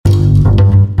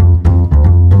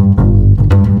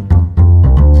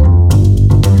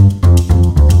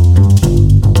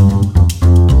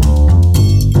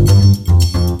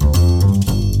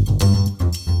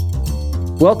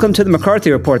Welcome to the McCarthy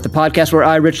Report, the podcast where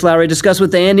I, Rich Lowry, discuss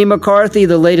with Andy McCarthy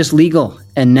the latest legal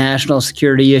and national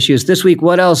security issues. This week,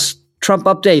 what else? Trump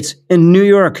updates in New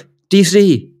York,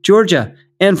 D.C., Georgia,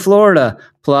 and Florida.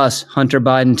 Plus, Hunter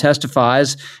Biden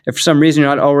testifies. If for some reason you're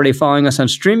not already following us on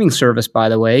streaming service, by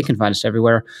the way, you can find us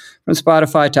everywhere, from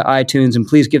Spotify to iTunes. And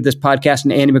please give this podcast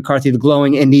and Andy McCarthy the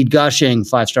glowing, indeed gushing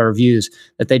 5-star reviews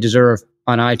that they deserve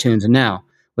on iTunes. And now,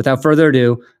 without further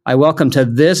ado, I welcome to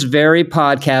this very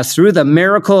podcast through the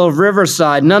miracle of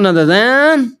Riverside, none other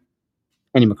than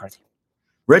Andy McCarthy.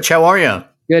 Rich, how are you?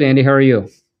 Good, Andy. How are you?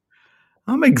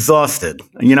 I'm exhausted.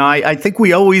 You know, I think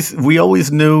we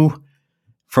always knew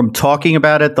from talking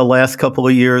about it the last couple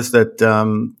of years that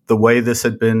the way this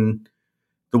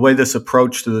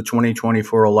approach to the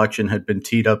 2024 election had been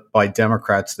teed up by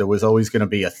Democrats, there was always going to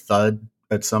be a thud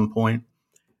at some point.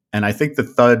 And I think the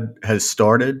thud has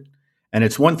started. And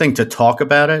it's one thing to talk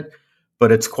about it,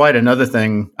 but it's quite another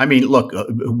thing. I mean, look,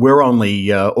 we're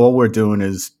only all we're doing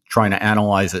is trying to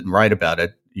analyze it and write about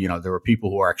it. You know, there are people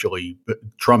who are actually,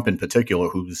 Trump in particular,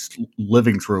 who's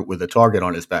living through it with a target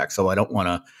on his back. So I don't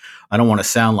want to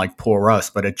sound like poor us,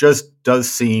 but it just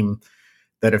does seem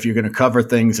that if you're going to cover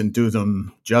things and do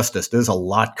them justice, there's a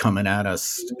lot coming at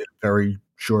us in a very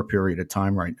short period of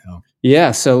time right now.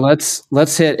 Yeah, so let's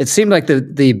hit. It seemed like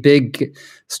the big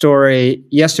story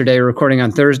yesterday, recording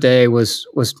on Thursday, was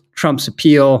Trump's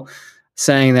appeal,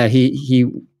 saying that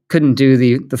he couldn't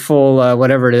do the full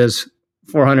whatever it is,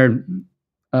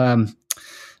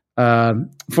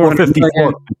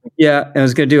 454. Yeah, and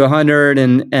was going to do 100,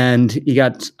 and he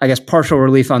got, I guess, partial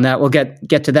relief on that. We'll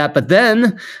get to that, but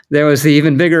then there was the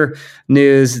even bigger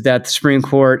news that the Supreme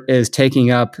Court is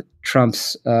taking up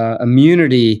Trump's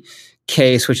immunity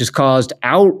case, which has caused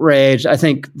outrage. I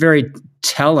think very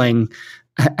telling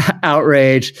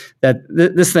outrage that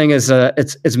this thing is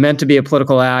it's meant to be a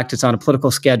political act. It's on a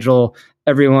political schedule.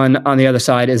 Everyone on the other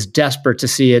side is desperate to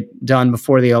see it done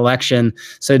before the election.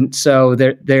 So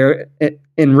they're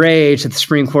enraged that the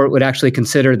Supreme Court would actually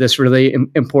consider this really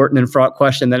important and fraught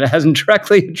question that it hasn't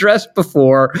directly addressed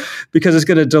before, because it's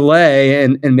going to delay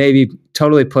and maybe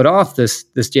totally put off this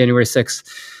January 6th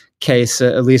case,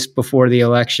 at least before the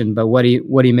election. But what do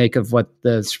you make of what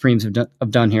the Supremes have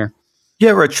done here?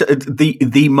 Yeah, Rich,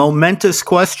 the momentous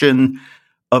question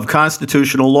of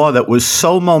constitutional law that was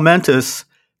so momentous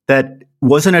that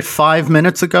wasn't it 5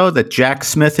 minutes ago that Jack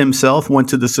Smith himself went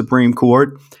to the Supreme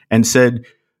Court and said,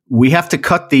 we have to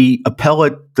cut the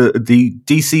the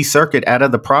DC circuit out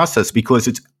of the process because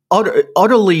it's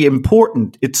utterly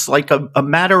important. It's like a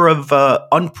matter of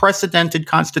unprecedented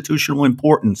constitutional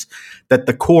importance that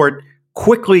the court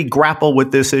quickly grapple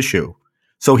with this issue.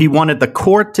 So he wanted the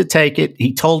court to take it.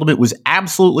 He told them it was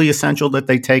absolutely essential that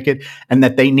they take it and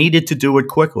that they needed to do it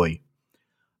quickly.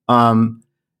 And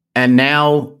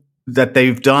now that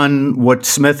they've done what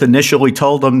Smith initially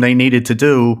told them they needed to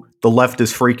do, the left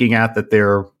is freaking out that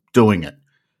they're doing it.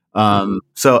 And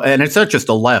it's not just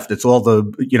the left; it's all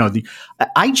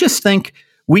I just think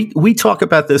we talk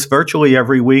about this virtually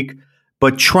every week,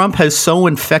 but Trump has so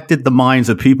infected the minds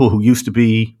of people who used to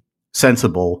be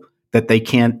sensible that they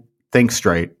can't think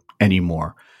straight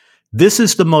anymore. This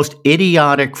is the most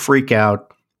idiotic freakout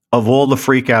of all the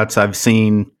freakouts I've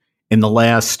seen in the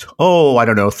last,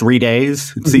 3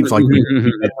 days. It seems like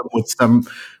with some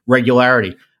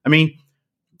regularity. I mean,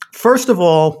 first of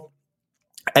all,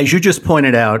 as you just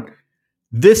pointed out,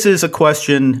 this is a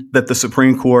question that the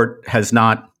Supreme Court has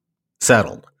not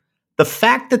settled. The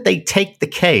fact that they take the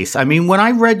case, I mean, when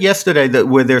I read yesterday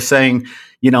where they're saying,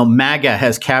 MAGA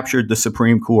has captured the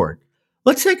Supreme Court,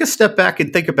 let's take a step back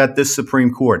and think about this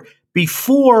Supreme Court.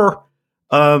 Before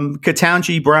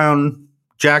Ketanji Brown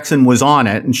Jackson was on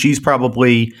it, and she's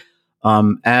probably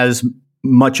as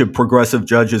much a progressive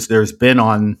judge as there's been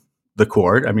on the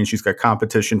court. I mean, she's got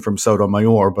competition from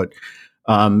Sotomayor, but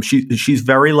she's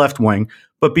very left-wing.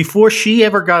 But before she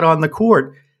ever got on the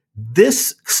court,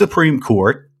 this Supreme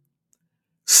Court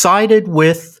sided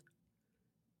with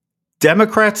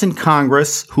Democrats in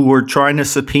Congress who were trying to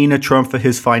subpoena Trump for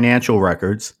his financial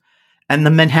records, and the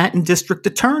Manhattan District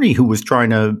Attorney who was trying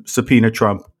to subpoena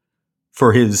Trump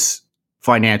for his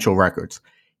financial records.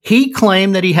 He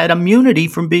claimed that he had immunity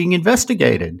from being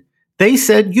investigated. They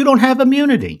said, you don't have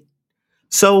immunity.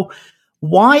 So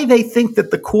why they think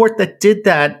that the court that did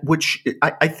that, which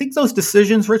I think those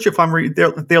decisions, Rich, if I'm reading,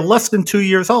 they're less than 2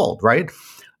 years old, right?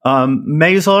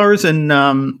 Mazars and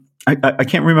I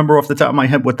can't remember off the top of my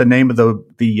head what the name of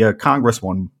the Congress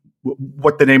one,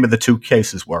 what the name of the two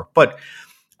cases were. But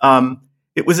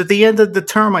it was at the end of the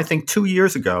term, I think 2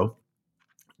 years ago,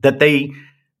 that they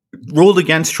ruled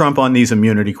against Trump on these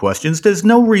immunity questions. There's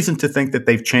no reason to think that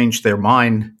they've changed their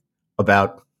mind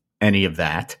about any of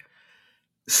that.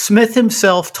 Smith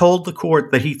himself told the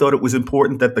court that he thought it was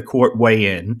important that the court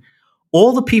weigh in.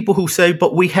 All the people who say,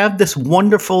 but we have this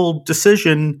wonderful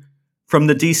decision from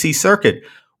the D.C. Circuit,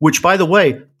 which, by the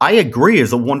way, I agree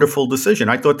is a wonderful decision.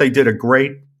 I thought they did a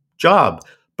great job.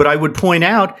 But I would point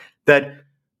out that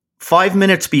 5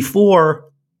 minutes before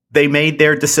they made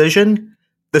their decision,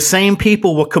 the same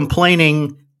people were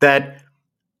complaining that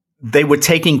they were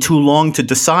taking too long to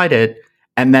decide it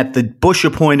and that the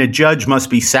Bush-appointed judge must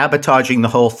be sabotaging the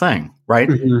whole thing, right?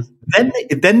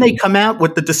 Mm-hmm. Then they come out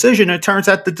with the decision, and it turns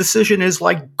out the decision is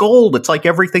like gold. It's like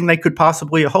everything they could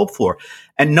possibly hope for.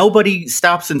 And nobody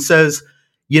stops and says,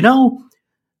 you know,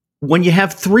 when you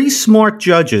have three smart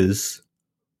judges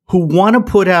who want to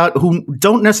put out, who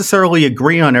don't necessarily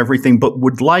agree on everything, but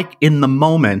would like in the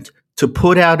moment to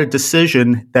put out a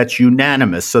decision that's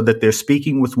unanimous so that they're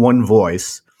speaking with one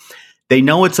voice. They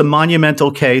know it's a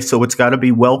monumental case, so it's got to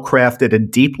be well crafted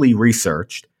and deeply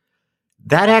researched.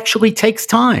 That actually takes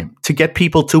time to get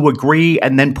people to agree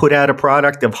and then put out a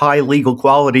product of high legal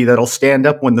quality that'll stand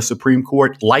up when the Supreme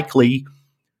Court likely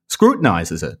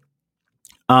scrutinizes it.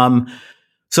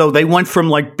 So they went from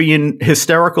like being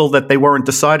hysterical that they weren't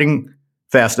deciding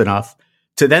fast enough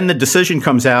to then the decision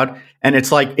comes out and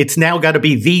it's like, it's now got to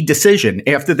be the decision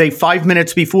after they 5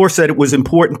 minutes before said it was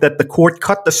important that the court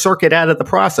cut the circuit out of the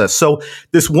process. So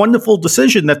this wonderful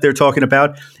decision that they're talking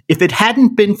about, if it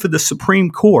hadn't been for the Supreme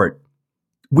Court,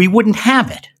 we wouldn't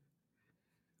have it.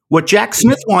 What Jack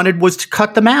Smith wanted was to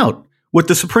cut them out. What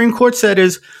the Supreme Court said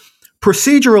is,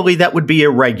 procedurally, that would be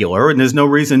irregular, and there's no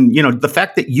reason, you know, the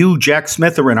fact that you, Jack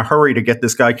Smith, are in a hurry to get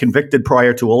this guy convicted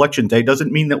prior to Election Day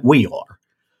doesn't mean that we are.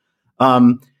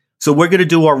 So we're going to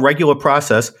do our regular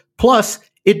process. Plus,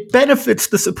 it benefits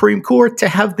the Supreme Court to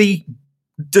have the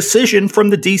decision from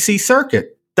the D.C.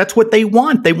 Circuit. That's what they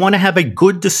want. They want to have a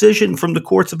good decision from the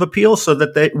courts of appeal so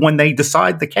that when they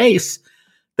decide the case,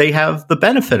 they have the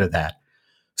benefit of that.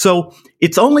 So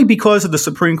it's only because of the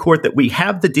Supreme Court that we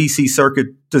have the D.C. Circuit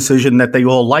decision that they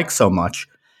all like so much.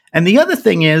 And the other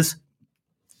thing is,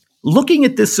 looking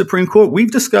at this Supreme Court,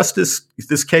 we've discussed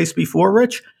this case before,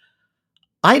 Rich.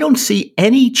 I don't see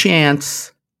any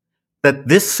chance that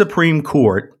this Supreme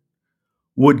Court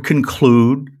would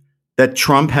conclude that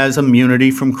Trump has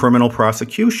immunity from criminal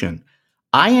prosecution.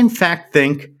 I, in fact,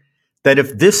 think that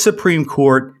if this Supreme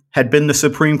Court had been the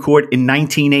Supreme Court in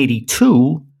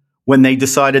 1982, when they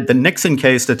decided the Nixon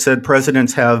case that said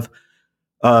presidents have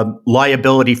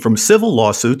liability from civil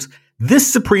lawsuits,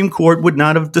 this Supreme Court would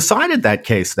not have decided that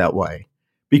case that way,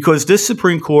 because this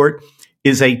Supreme Court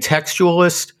is a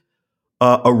textualist,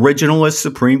 originalist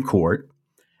Supreme Court,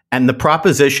 and the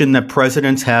proposition that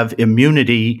presidents have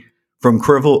immunity from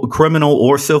criminal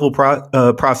or civil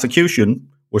prosecution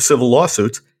or civil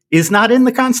lawsuits is not in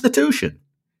the Constitution.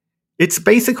 It's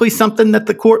basically something that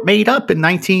the court made up in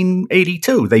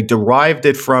 1982. They derived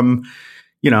it from,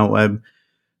 you know,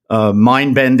 a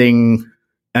mind-bending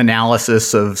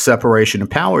analysis of separation of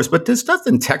powers. But there's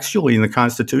nothing textually in the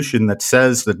Constitution that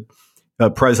says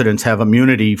that presidents have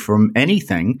immunity from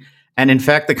anything. And in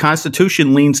fact, the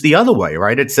Constitution leans the other way,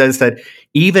 right? It says that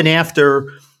even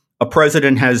after a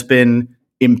president has been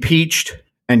impeached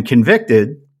and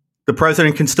convicted, the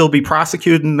president can still be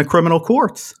prosecuted in the criminal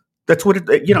courts. That's what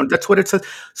that's what it says.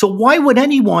 So why would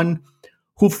anyone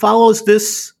who follows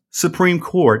this Supreme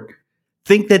Court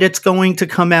think that it's going to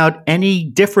come out any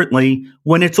differently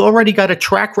when it's already got a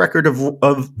track record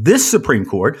of this Supreme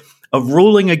Court of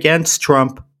ruling against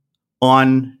Trump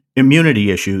on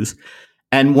immunity issues?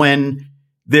 And when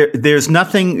there's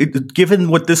nothing, given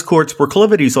what this court's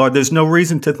proclivities are, there's no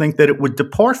reason to think that it would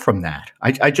depart from that.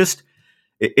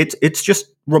 It's just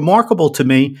remarkable to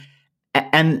me.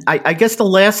 And I guess the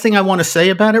last thing I want to say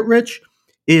about it, Rich,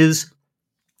 is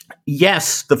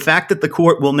yes, the fact that the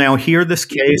court will now hear this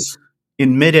case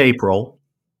in mid-April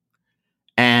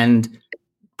and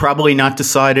probably not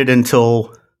decide it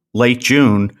until late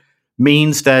June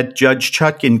means that Judge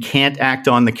Chutkan can't act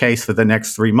on the case for the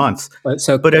next 3 months.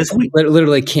 But as we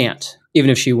literally can't, even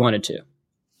if she wanted to.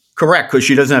 Correct, because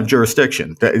she doesn't have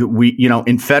jurisdiction.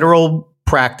 In federal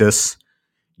practice,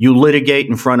 you litigate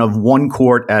in front of one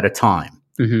court at a time.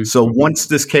 Mm-hmm. So once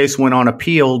this case went on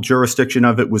appeal, jurisdiction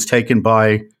of it was taken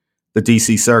by the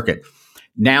D.C. Circuit.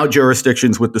 Now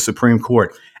jurisdiction's with the Supreme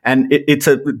Court. And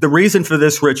the reason for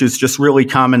this, Rich, is just really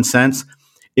common sense.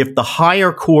 If the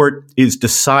higher court is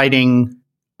deciding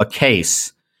a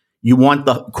case, you want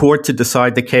the court to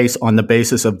decide the case on the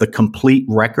basis of the complete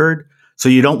record. So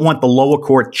you don't want the lower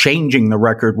court changing the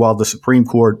record while the Supreme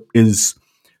Court is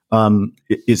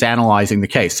analyzing the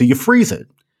case. So you freeze it,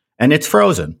 and it's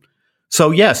frozen.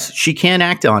 So yes, she can't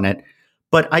act on it.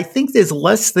 But I think there's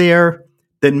less there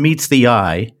than meets the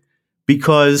eye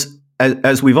because,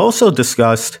 as we've also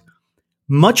discussed,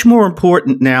 much more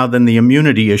important now than the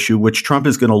immunity issue, which Trump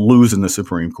is going to lose in the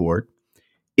Supreme Court,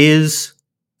 is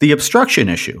the obstruction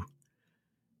issue.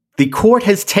 The court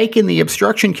has taken the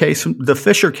obstruction case, the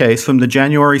Fisher case, from the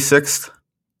January 6th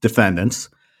defendants.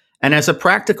 And as a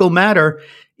practical matter,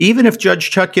 even if Judge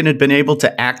Chutkan had been able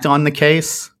to act on the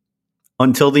case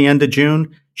until the end of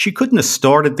June, she couldn't have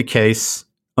started the case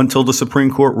until the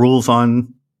Supreme Court rules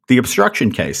on the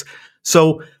obstruction case.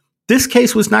 So this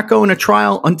case was not going to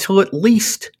trial until at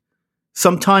least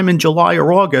sometime in July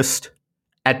or August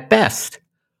at best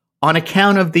on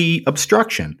account of the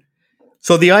obstruction.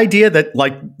 So the idea that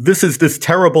this is this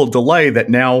terrible delay that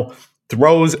now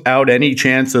throws out any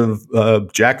chance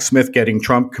of Jack Smith getting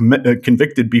Trump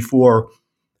convicted before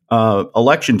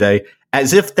Election Day,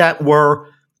 as if that were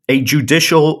a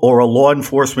judicial or a law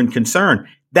enforcement concern.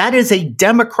 That is a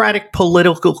Democratic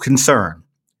political concern.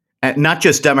 And not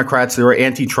just Democrats, there are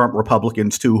anti-Trump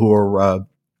Republicans too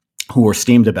who are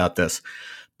steamed about this.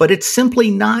 But it's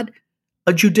simply not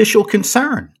a judicial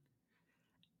concern.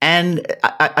 And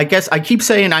I guess I keep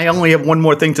saying I only have one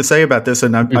more thing to say about this,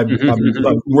 and I'm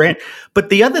rant. But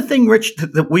the other thing, Rich,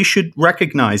 that we should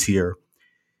recognize here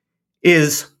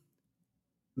is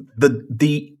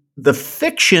the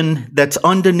fiction that's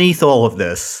underneath all of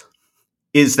this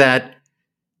is that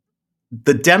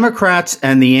the Democrats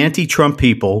and the anti-Trump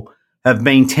people have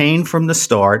maintained from the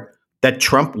start that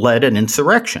Trump led an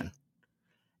insurrection.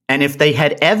 And if they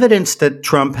had evidence that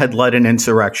Trump had led an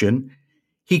insurrection,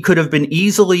 he could have been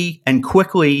easily and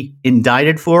quickly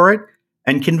indicted for it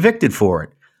and convicted for it.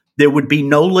 There would be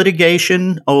no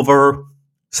litigation over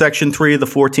Section 3 of the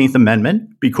 14th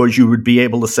Amendment because you would be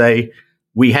able to say,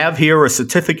 we have here a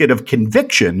certificate of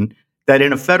conviction that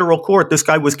in a federal court, this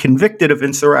guy was convicted of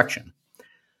insurrection.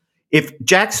 If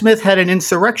Jack Smith had an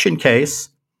insurrection case,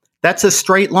 that's a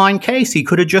straight line case. He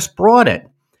could have just brought it.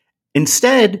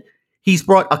 Instead, he's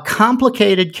brought a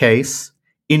complicated case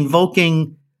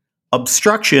invoking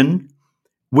obstruction,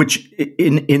 which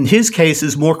in his case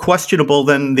is more questionable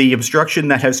than the obstruction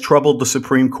that has troubled the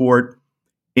Supreme Court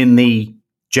in the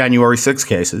January 6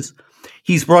 cases.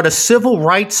 He's brought a civil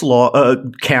rights law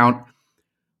count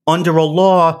under a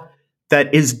law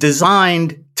that is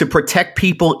designed to protect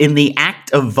people in the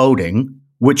act of voting,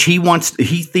 which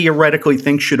he theoretically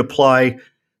thinks should apply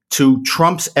to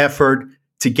Trump's effort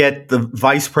to get the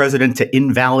vice president to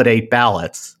invalidate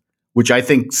ballots, which I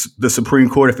think the Supreme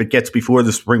Court, if it gets before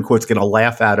the Supreme Court, is going to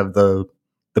laugh out of the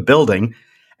building.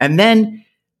 And then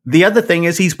the other thing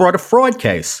is he's brought a fraud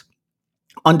case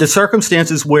under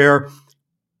circumstances where,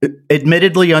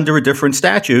 admittedly under a different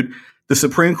statute, the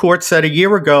Supreme Court said a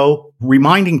year ago,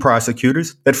 reminding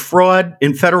prosecutors that fraud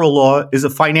in federal law is a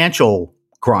financial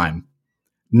crime,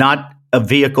 not a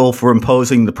vehicle for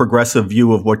imposing the progressive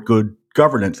view of what good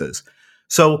governance is.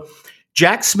 So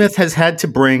Jack Smith has had to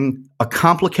bring a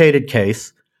complicated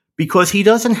case because he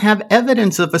doesn't have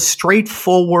evidence of a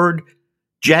straightforward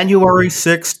January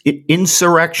 6th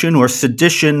insurrection or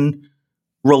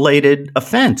sedition-related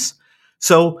offense.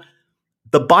 So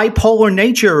the bipolar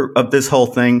nature of this whole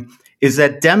thing is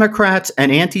that Democrats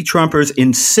and anti-Trumpers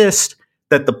insist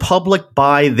that the public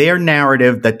buy their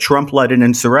narrative that Trump led an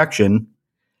insurrection.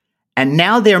 And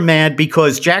now they're mad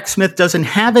because Jack Smith doesn't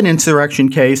have an insurrection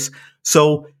case.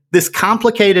 So this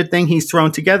complicated thing he's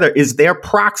thrown together is their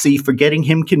proxy for getting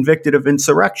him convicted of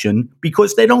insurrection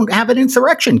because they don't have an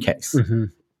insurrection case. Mm-hmm.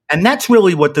 And that's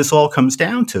really what this all comes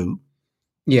down to.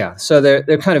 Yeah. So they're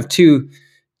kind of two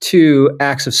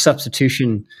acts of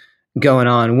substitution going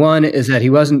on. One is that he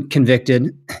wasn't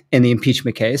convicted in the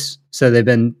impeachment case. So they've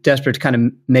been desperate to kind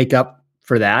of make up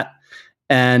for that.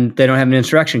 And they don't have an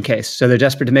insurrection case. So they're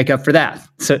desperate to make up for that.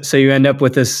 So you end up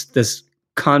with this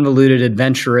convoluted,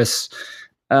 adventurous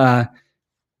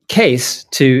case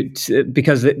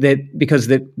because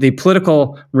the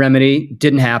political remedy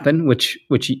didn't happen, which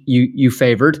you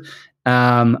favored.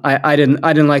 I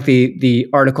didn't like the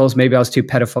articles. Maybe I was too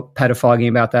pettifogging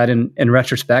about that in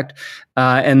retrospect,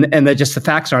 and that just the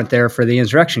facts aren't there for the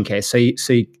insurrection case. So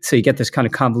you get this kind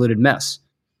of convoluted mess.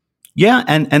 Yeah,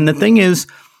 and the thing is,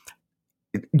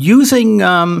 using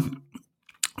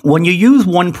when you use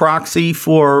one proxy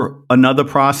for another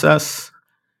process,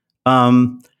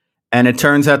 and it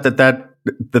turns out that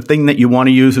the thing that you want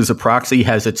to use as a proxy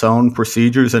has its own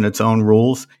procedures and its own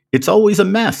rules, it's always a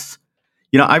mess.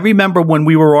 You know, I remember when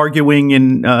we were arguing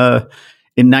in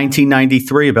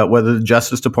 1993 about whether the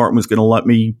Justice Department was going to let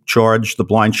me charge the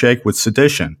Blind Sheikh with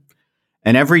sedition.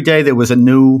 And every day there was a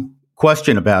new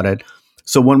question about it.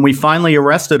 So when we finally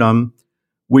arrested him,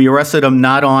 we arrested him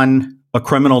not on a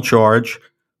criminal charge,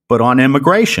 but on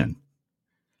immigration.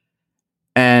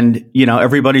 And,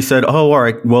 everybody said, oh, all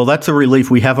right, well, that's a relief.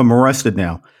 We have him arrested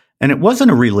now. And it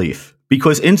wasn't a relief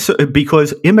because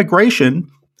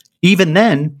immigration, even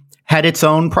then, had its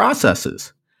own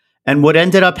processes. And what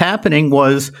ended up happening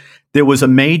was there was a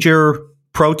major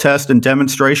protest and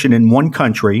demonstration in one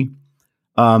country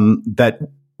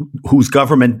whose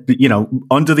government,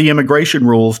 under the immigration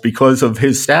rules, because of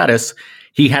his status,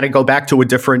 he had to go back to a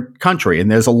different country.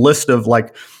 And there's a list of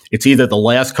it's either the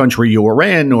last country you were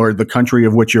in or the country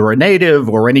of which you're a native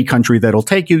or any country that'll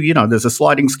take you. There's a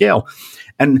sliding scale.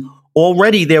 And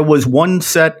already there was one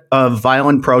set of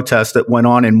violent protests that went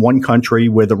on in one country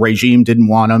where the regime didn't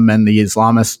want him and the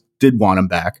Islamists did want him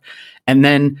back. And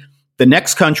then the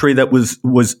next country that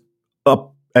was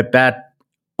up at bat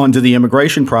under the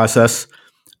immigration process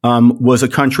was a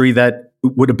country that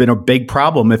would have been a big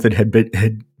problem if it had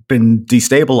been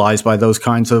destabilized by those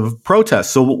kinds of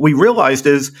protests. So what we realized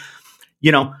is,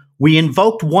 we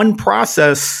invoked one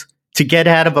process to get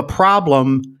out of a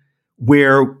problem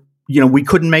where, we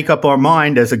couldn't make up our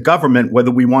mind as a government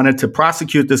whether we wanted to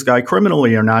prosecute this guy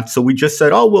criminally or not. So we just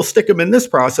said, oh, we'll stick him in this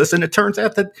process. And it turns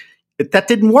out that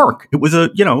didn't work. It was a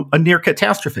near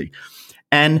catastrophe.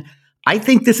 And I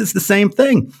think this is the same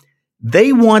thing.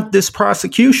 They want this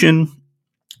prosecution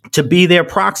to be their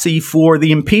proxy for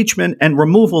the impeachment and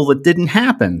removal that didn't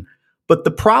happen. But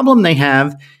the problem they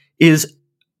have is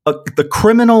the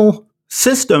criminal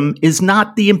system is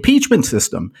not the impeachment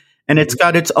system. And it's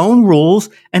got its own rules,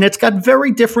 and it's got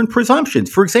very different presumptions.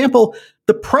 For example,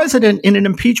 the president in an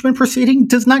impeachment proceeding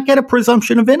does not get a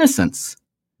presumption of innocence.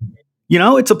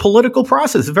 It's a political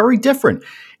process, very different.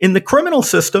 In the criminal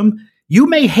system, you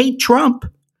may hate Trump,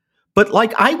 but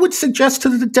I would suggest to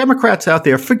the Democrats out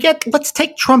there, let's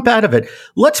take Trump out of it.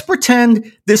 Let's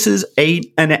pretend this is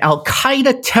an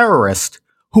Al-Qaeda terrorist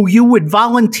who you would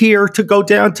volunteer to go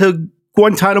down to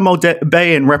Guantanamo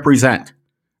Bay and represent,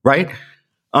 right?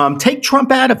 Take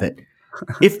Trump out of it.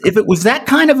 If it was that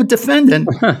kind of a defendant,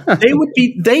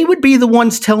 they would be the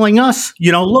ones telling us,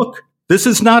 look, this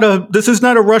is not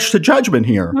a rush to judgment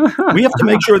here. We have to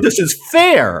make sure this is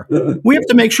fair. We have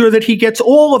to make sure that he gets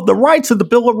all of the rights of the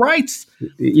Bill of Rights.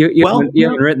 You haven't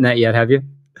written that yet, have you?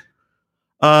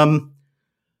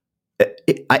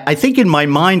 I think in my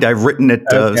mind I've written it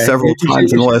several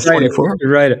times in the last 24 hours.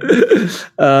 Right.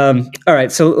 All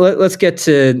right. So let's get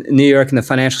to New York and the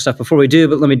financial stuff before we do.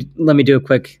 But let me do a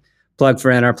quick plug for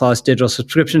NR Plus digital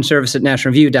subscription service at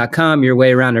nationalreview.com. Your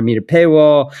way around our metered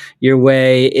paywall. Your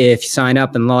way if you sign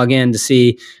up and log in to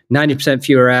see 90%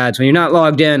 fewer ads when you're not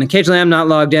logged in. Occasionally I'm not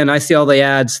logged in. I see all the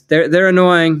ads. They're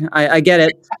annoying. I get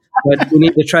it, but we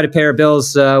need to try to pay our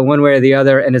bills one way or the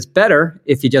other. And it's better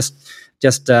if you just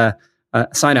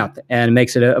sign up, and it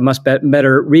makes it a much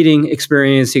better reading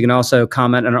experience. You can also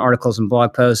comment on articles and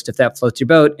blog posts if that floats your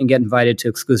boat, and get invited to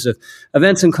exclusive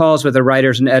events and calls with the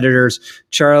writers and editors.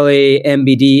 Charlie,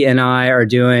 MBD, and I are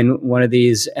doing one of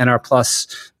these NR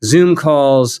Plus Zoom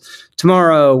calls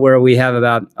tomorrow where we have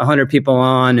about 100 people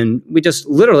on, and we just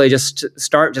literally just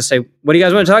say, what do you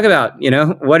guys want to talk about?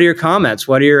 What are your comments?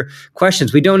 What are your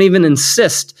questions? We don't even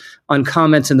insist on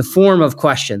comments in the form of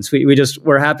questions.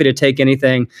 We're happy to take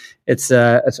anything. It's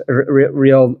a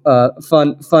real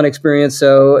fun experience.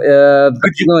 So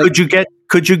could you get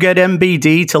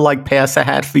MBD to pass a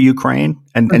hat for Ukraine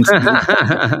and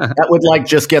that would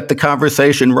just get the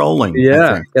conversation rolling?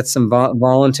 Yeah, get some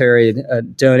voluntary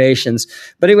donations.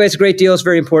 But anyway, it's a great deal. It's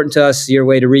very important to us. Your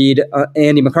way to read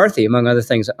Andy McCarthy, among other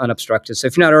things, unobstructed. So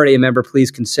if you're not already a member,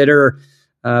 please consider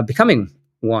becoming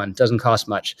one. Doesn't cost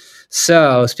much.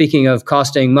 So speaking of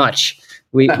costing much,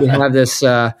 we have this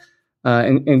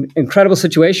incredible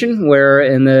situation where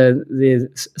in the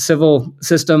civil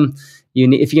system,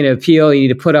 if you're going to appeal, you need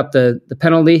to put up the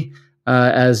penalty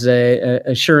as a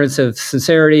assurance of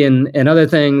sincerity and other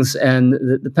things. And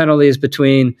the penalties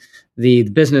between the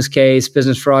business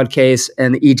fraud case,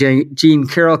 and the Jean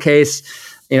Carroll case,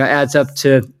 adds up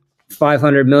to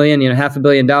 $500 million, $500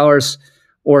 million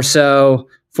or so.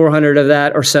 400 of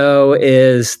that or so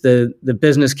is the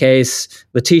business case.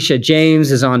 Letitia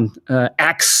James is on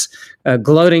X,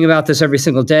 gloating about this every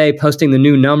single day, posting the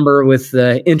new number with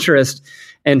the interest.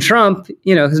 And Trump,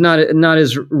 is not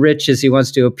as rich as he wants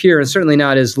to appear, and certainly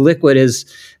not as liquid as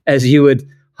you would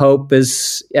hope.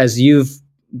 As you've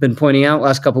been pointing out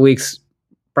last couple of weeks,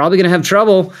 probably going to have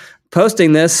trouble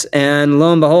posting this. And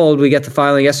lo and behold, we get the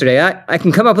filing yesterday. I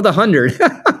can come up with 100.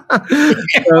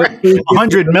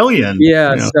 100 million.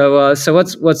 Yeah. So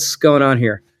what's going on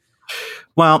here?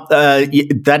 Well,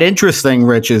 that interest thing,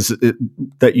 Rich, is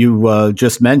that you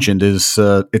just mentioned is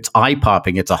it's eye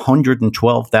popping. It's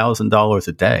 $112,000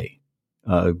 a day.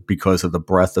 because of the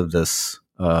breadth of this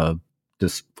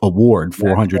award,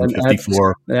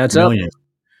 $454 million.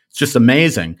 It's just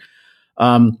amazing.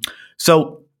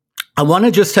 So I want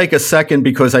to just take a second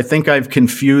because I think I've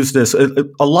confused this.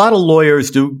 A lot of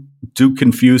lawyers do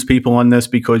confuse people on this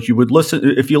because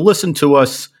if you listen to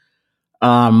us,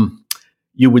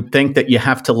 you would think that you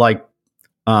have to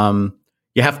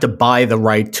buy the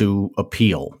right to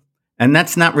appeal. And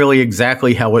that's not really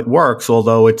exactly how it works,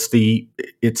 although it's the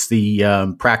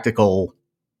practical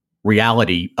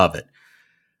reality of it.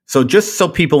 So just so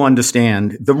people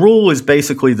understand, the rule is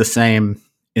basically the same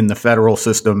in the federal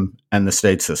system and the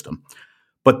state system.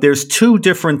 But there's two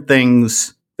different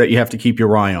things that you have to keep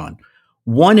your eye on.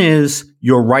 One is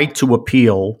your right to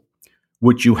appeal,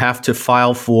 which you have to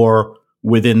file for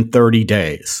within 30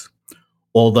 days.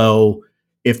 Although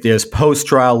if there's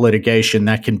post-trial litigation,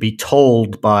 that can be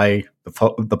told by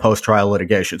the post-trial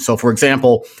litigation. So, for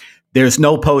example, there's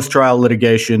no post-trial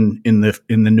litigation in the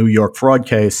New York fraud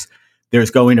case. There's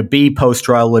going to be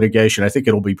post-trial litigation. I think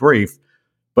it'll be brief.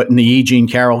 But in the E. Jean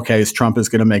Carroll case, Trump is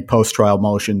going to make post-trial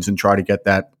motions and try to get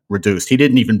that reduced. He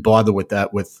didn't even bother with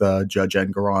that with Judge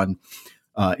Engoron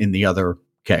in the other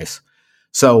case.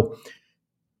 So,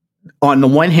 on the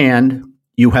one hand,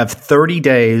 you have 30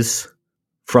 days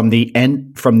from the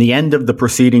end of the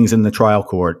proceedings in the trial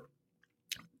court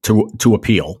to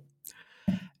appeal.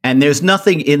 And there's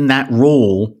nothing in that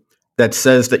rule that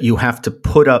says that you have to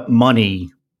put up money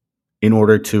in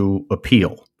order to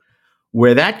appeal.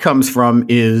 Where that comes from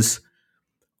is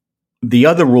the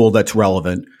other rule that's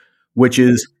relevant, which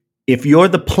is if you're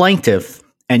the plaintiff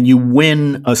and you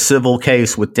win a civil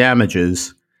case with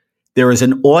damages, there is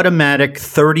an automatic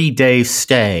 30-day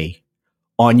stay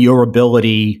on your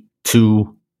ability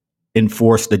to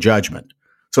enforce the judgment.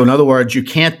 So in other words, you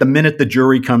can't, the minute the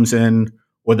jury comes in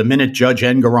or the minute Judge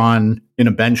Engoron in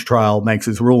a bench trial makes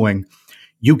his ruling,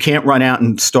 you can't run out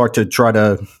and start to try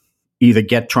to either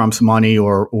get Trump's money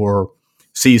or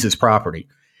seize his property.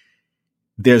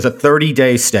 There's a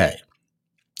 30-day stay.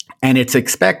 And it's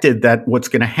expected that what's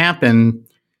going to happen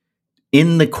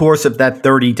in the course of that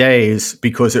 30 days,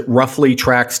 because it roughly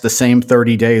tracks the same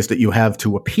 30 days that you have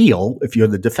to appeal if you're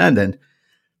the defendant,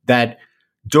 that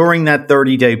during that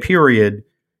 30-day period,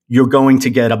 you're going to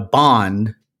get a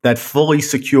bond that fully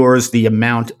secures the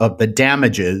amount of the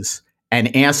damages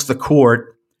and ask the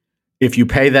court, if you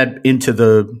pay that into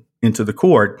the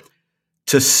court,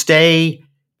 to stay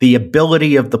the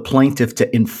ability of the plaintiff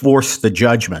to enforce the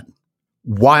judgment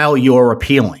while you're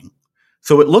appealing.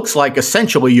 So it looks like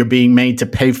essentially you're being made to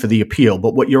pay for the appeal,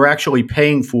 but what you're actually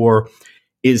paying for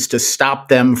is to stop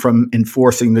them from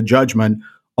enforcing the judgment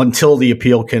until the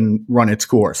appeal can run its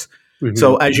course. Mm-hmm.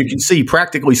 So as you can see,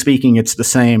 practically speaking, it's the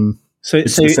same.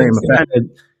 It's the same effect.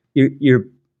 You're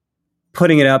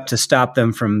putting it up to stop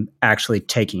them from actually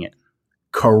taking it.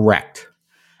 Correct.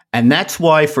 And that's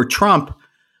why for Trump,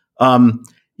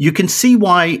 you can see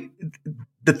why.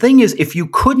 The thing is, if you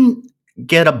couldn't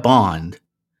get a bond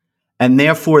and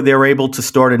therefore they're able to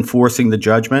start enforcing the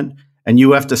judgment and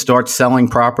you have to start selling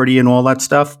property and all that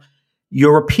stuff,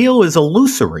 your appeal is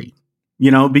illusory,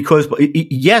 because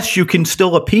yes, you can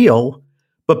still appeal,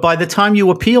 but by the time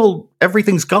you appeal,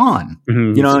 everything's gone,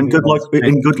 and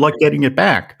good luck getting it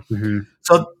back. Mm-hmm.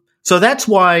 So that's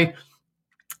why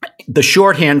the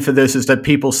shorthand for this is that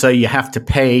people say you have to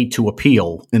pay to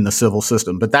appeal in the civil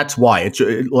system, but that's why it's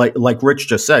like Rich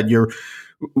just said,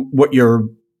 what you're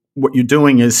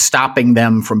doing is stopping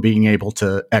them from being able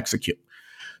to execute.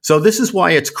 So this is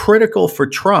why it's critical for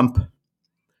Trump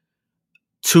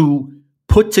to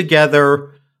put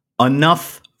together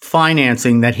enough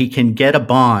financing that he can get a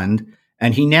bond.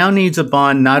 And he now needs a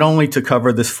bond not only to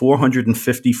cover this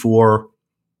 $454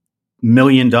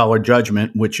 million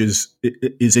judgment, which is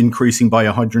increasing by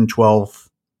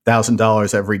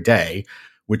 $112,000 every day,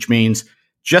 which means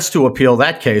just to appeal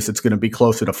that case, it's going to be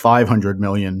closer to $500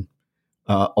 million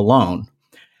alone.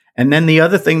 And then the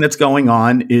other thing that's going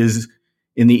on is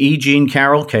in the E. Jean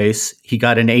Carroll case, he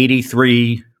got an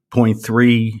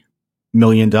 $83.3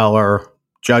 million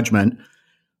judgment.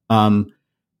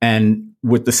 And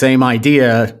with the same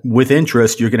idea, with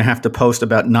interest, you're going to have to post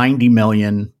about $90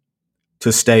 million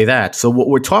to stay that. So what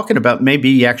we're talking about may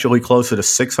be actually closer to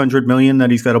 $600 million that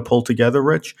he's got to pull together,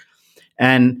 Rich.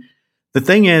 And the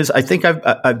thing is, I think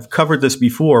I've covered this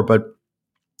before, but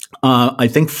I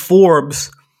think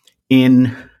Forbes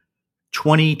in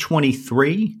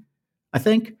 2023, I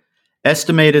think,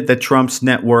 estimated that Trump's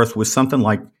net worth was something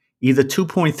like either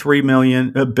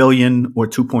 2.3 billion or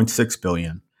 2.6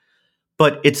 billion.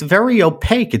 But it's very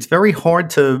opaque. It's very hard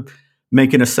to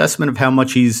make an assessment of how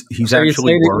much he's So you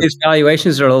actually say that worth. these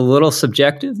valuations are a little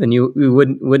subjective, and you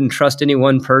wouldn't trust any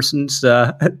one person's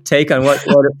take on what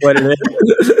it is.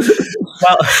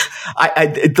 Well,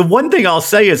 the one thing I'll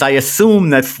say is I assume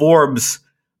that Forbes,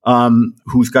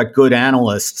 who's got good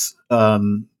analysts, they're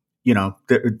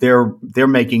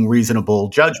making reasonable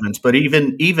judgments. But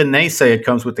even they say it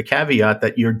comes with the caveat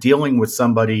that you're dealing with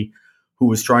somebody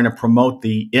who is trying to promote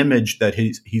the image that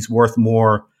he's worth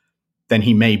more than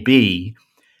he may be.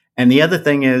 And the other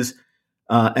thing is,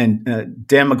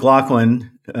 Dan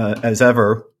McLaughlin, as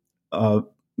ever,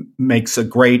 makes a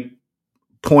great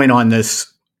point on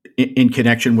this in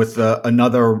connection with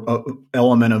another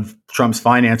element of Trump's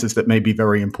finances that may be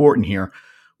very important here,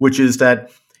 which is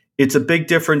that it's a big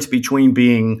difference between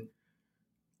being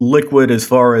liquid as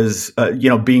far as,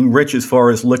 being rich as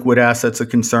far as liquid assets are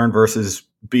concerned versus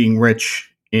being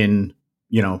rich in,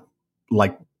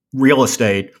 like real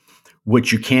estate,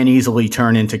 which you can't easily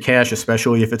turn into cash,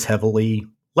 especially if it's heavily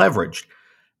leveraged.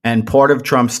 And part of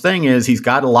Trump's thing is he's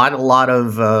got a lot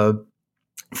of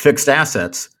fixed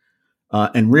assets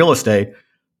and real estate,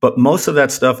 but most of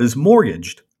that stuff is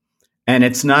mortgaged. And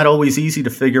it's not always easy to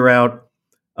figure out,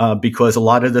 because a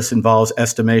lot of this involves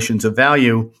estimations of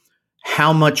value,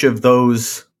 how much of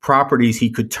those properties he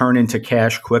could turn into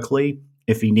cash quickly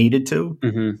if he needed to,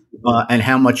 and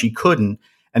how much he couldn't.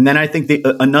 And then I think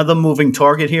another moving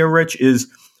target here, Rich,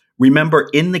 is remember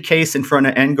in the case in front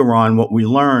of Engoron, what we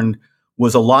learned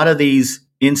was a lot of these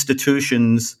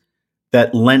institutions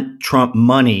that lent Trump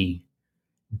money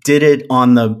did it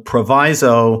on the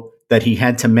proviso that he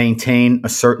had to maintain a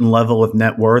certain level of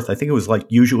net worth. I think it was like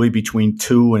usually between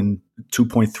 2 and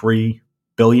 2.3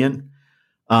 billion.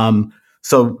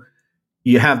 So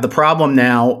you have the problem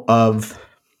now of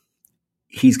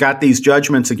he's got these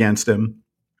judgments against him.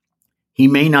 He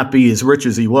may not be as rich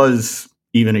as he was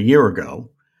even a year ago.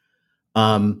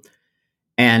 And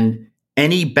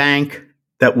any bank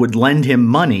that would lend him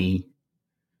money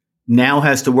now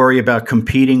has to worry about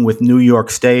competing with New York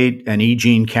State and E.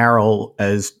 Jean Carroll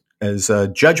as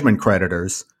judgment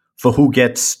creditors for who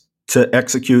gets to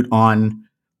execute on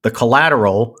the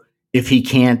collateral if he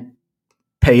can't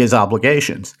pay his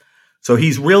obligations. So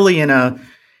he's really in a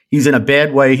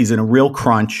bad way. He's in a real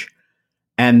crunch.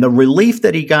 And the relief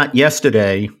that he got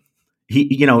yesterday,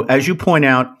 as you point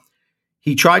out,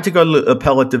 he tried to go to the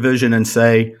appellate division and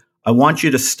say, I want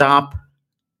you to stop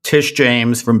Tish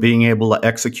James from being able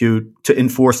to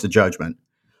enforce the judgment.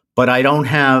 But I don't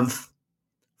have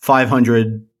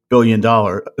 $500 million.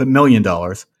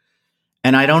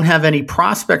 And I don't have any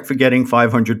prospect for getting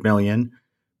 $500 million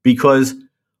because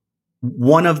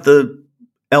one of the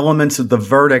elements of the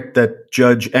verdict that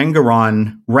Judge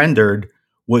Engoron rendered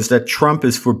was that Trump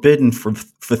is forbidden for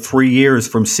 3 years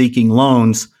from seeking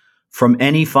loans from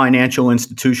any financial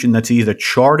institution that's either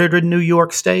chartered in New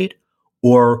York State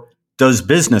or does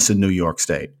business in New York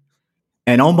State.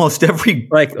 And almost every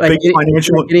like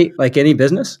any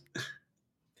business.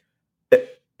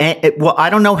 Well, I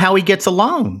don't know how he gets a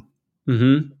loan.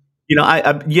 Mm-hmm.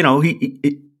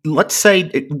 Let's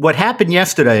say what happened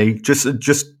yesterday, just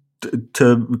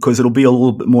because it'll be a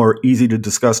little bit more easy to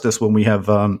discuss this when we have,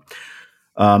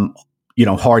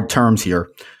 hard terms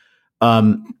here.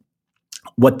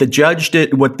 What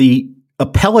the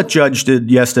appellate judge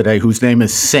did yesterday, whose name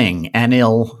is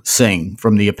Anil Singh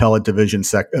from the appellate division,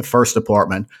 first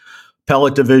department.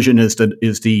 Appellate division is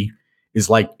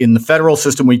like in the federal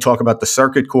system, we talk about the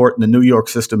circuit court. In the New York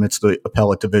system, it's the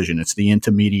appellate division. It's the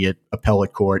intermediate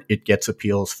appellate court. It gets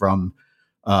appeals from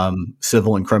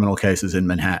civil and criminal cases in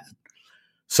Manhattan.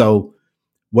 So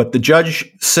what the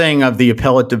Judge Singh of the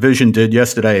appellate division did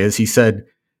yesterday is he said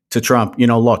to Trump,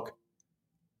 look,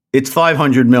 it's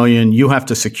 $500 million. You have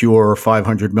to secure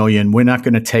 $500 million. We're not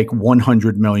going to take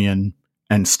 $100 million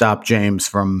and stop James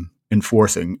from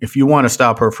enforcing. If you want to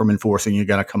stop her from enforcing, you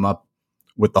got to come up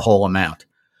with the whole amount.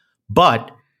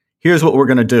 But here's what we're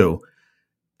going to do.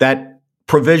 That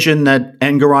provision that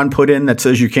Engoron put in that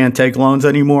says you can't take loans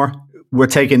anymore, we're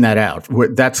taking that out.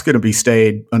 That's going to be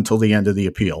stayed until the end of the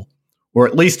appeal, or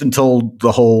at least until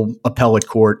the whole appellate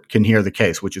court can hear the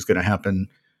case, which is going to happen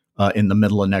in the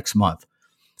middle of next month.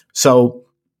 So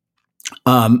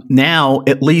now,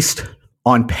 at least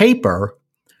on paper,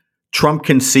 Trump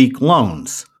can seek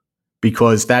loans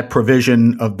because that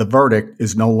provision of the verdict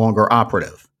is no longer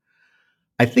operative.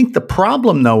 I think the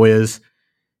problem, though, is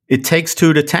it takes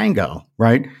two to tango,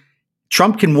 right?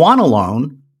 Trump can want a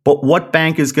loan, but what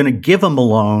bank is going to give him a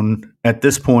loan at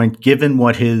this point, given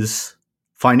what his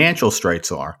financial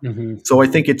straits are? Mm-hmm. So I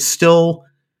think it's still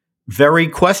very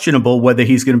questionable whether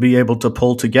he's going to be able to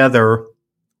pull together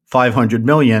 $500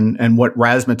 million and what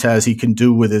razzmatazz he can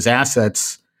do with his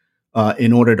assets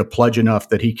in order to pledge enough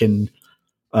that he can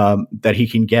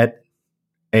get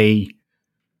a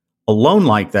loan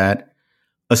like that,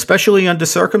 especially under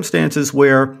circumstances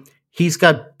where he's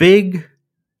got big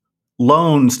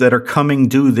loans that are coming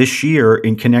due this year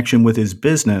in connection with his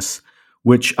business,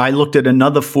 which I looked at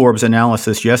another Forbes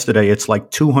analysis yesterday. It's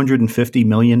like $250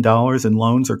 million in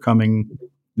loans are coming.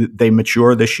 They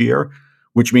mature this year,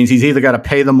 which means he's either got to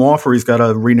pay them off or he's got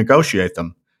to renegotiate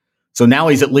them. So now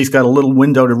he's at least got a little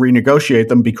window to renegotiate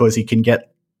them because he can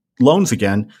get loans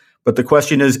again. But the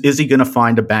question is he going to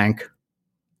find a bank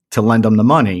to lend him the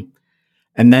money?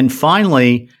 And then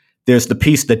finally, there's the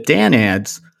piece that Dan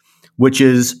adds, which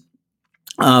is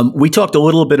we talked a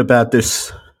little bit about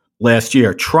this last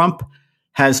year. Trump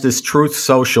has this Truth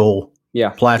Social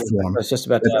platform. I was just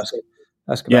about to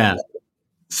ask about that.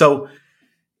 So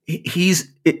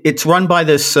it's run by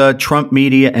this Trump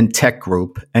Media and Tech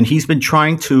Group, and he's been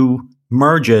trying to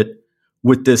merge it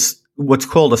with this what's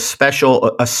called a SPAC.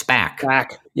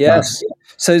 SPAC, yes.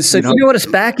 So you know what a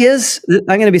SPAC is? I'm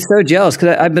going to be so jealous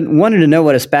because I've been wanting to know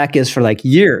what a SPAC is for like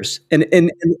years.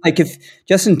 And like if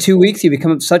just in 2 weeks you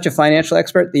become such a financial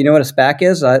expert that you know what a SPAC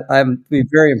is, I'm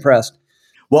very impressed.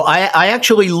 Well, I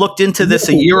actually looked into this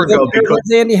a year ago.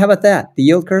 Because Andy, how about that? The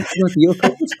yield curve? You know what the yield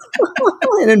curve is?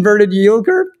 An inverted yield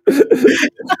curve?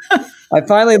 I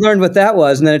finally learned what that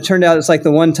was, and then it turned out it's like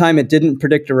the one time it didn't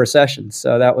predict a recession.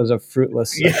 So that was a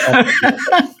fruitless.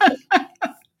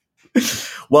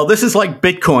 Well, this is like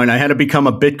Bitcoin. I had to become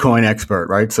a Bitcoin expert,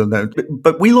 right?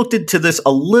 But we looked into this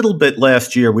a little bit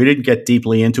last year. We didn't get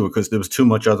deeply into it because there was too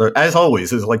much other, as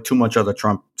always, there's like too much other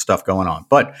Trump stuff going on.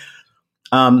 But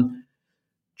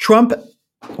Trump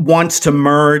wants to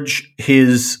merge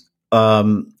his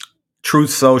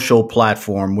Truth Social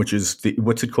platform, which is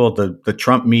what's it called? The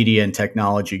Trump Media and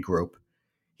Technology Group.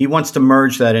 He wants to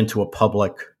merge that into a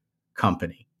public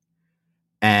company.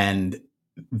 And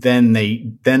then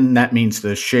that means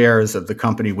the shares of the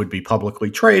company would be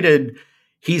publicly traded.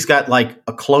 He's got like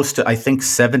a close to, I think,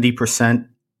 70%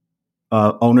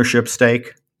 ownership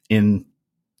stake in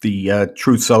the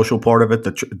Truth Social part of it,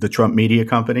 the Trump Media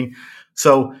company.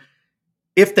 So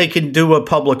if they can do a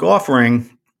public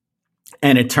offering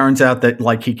and it turns out that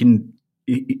like he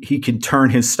can turn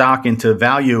his stock into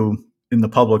value in the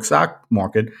public stock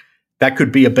market, that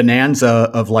could be a bonanza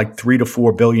of like $3 to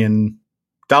 $4 billion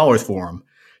for him.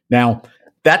 Now,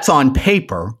 that's on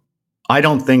paper. I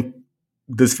don't think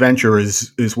this venture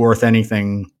is worth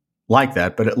anything like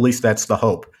that, but at least that's the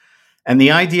hope. And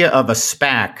the idea of a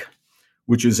SPAC,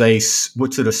 which is a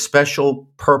special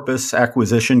purpose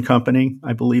acquisition company,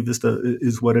 I believe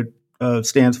is what it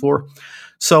stands for.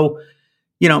 So,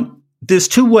 there's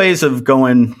two ways of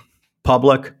going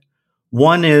public.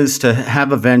 One is to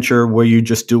have a venture where you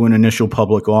just do an initial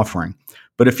public offering.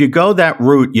 But if you go that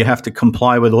route, you have to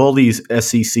comply with all these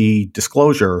SEC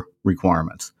disclosure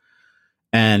requirements.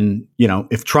 And,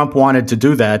 if Trump wanted to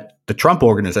do that, the Trump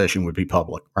organization would be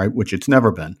public, right? Which it's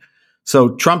never been. So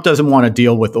Trump doesn't want to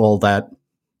deal with all that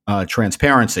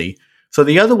transparency. So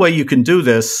the other way you can do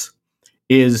this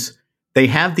is they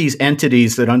have these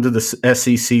entities that under the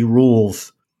SEC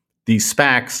rules, these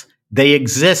SPACs, they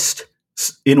exist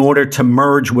in order to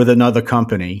merge with another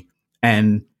company,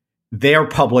 and they're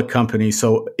public companies.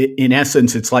 So in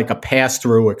essence, it's like a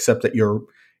pass-through, except that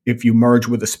if you merge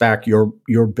with a SPAC,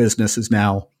 your business is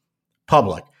now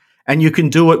public. And you can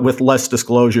do it with less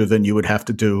disclosure than you would have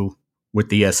to do with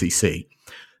the SEC.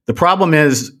 The problem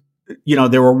is,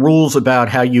 there were rules about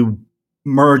how you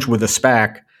merge with a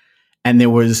SPAC, and there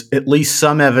was at least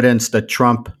some evidence that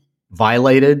Trump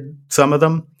violated some of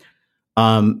them.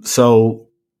 So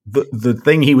the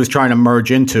thing he was trying to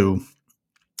merge into,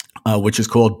 which is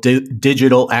called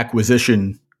Digital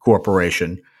Acquisition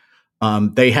Corporation,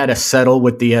 they had to settle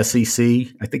with the SEC.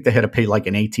 I think they had to pay like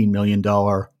an $18 million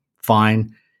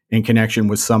fine in connection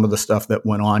with some of the stuff that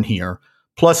went on here.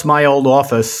 Plus, my old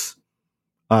office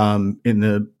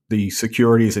in the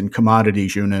Securities and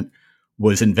Commodities Unit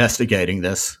was investigating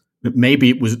this.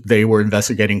 Maybe they were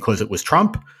investigating because it was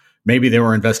Trump. Maybe they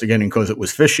were investigating because it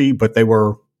was fishy, but they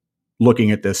were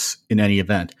looking at this in any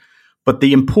event. But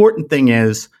the important thing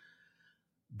is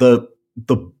the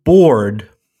board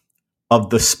of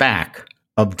the SPAC,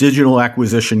 of Digital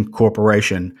Acquisition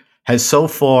Corporation, has so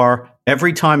far,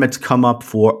 every time it's come up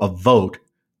for a vote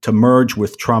to merge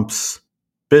with Trump's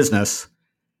business,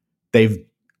 they've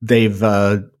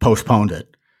postponed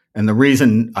it. And the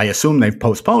reason I assume they've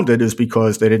postponed it is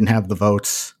because they didn't have the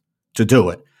votes to do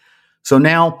it. So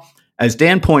now, as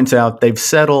Dan points out, they've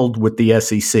settled with the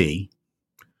SEC.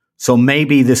 So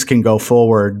maybe this can go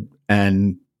forward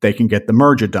and they can get the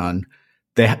merger done.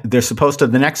 They're supposed to,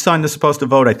 the next time they're supposed to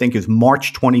vote, I think, is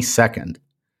March 22nd.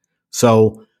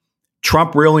 So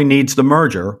Trump really needs the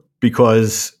merger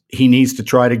because he needs to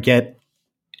try to get,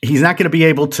 he's not going to be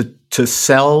able to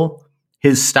sell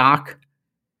his stock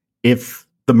if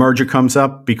the merger comes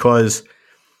up, because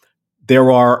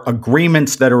there are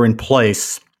agreements that are in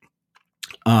place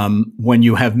when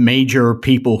you have major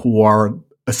people who are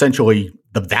essentially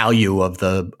the value of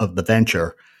the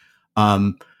venture.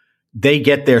 They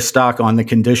get their stock on the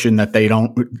condition that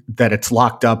that it's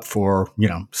locked up for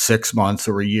 6 months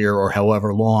or a year or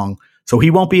however long. So he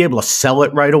won't be able to sell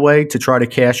it right away to try to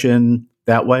cash in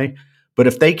that way. But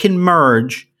if they can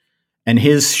merge, and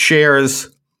his shares,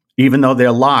 even though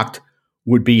they're locked,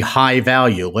 would be high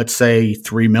value, let's say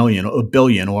 3 million, a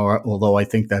billion, or although I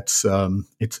think that's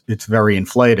it's very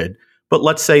inflated, but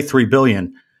let's say 3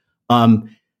 billion.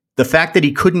 The fact that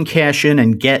he couldn't cash in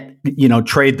and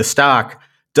trade the stock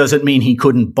doesn't mean he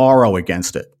couldn't borrow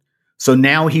against it. So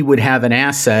now he would have an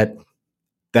asset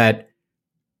that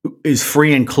is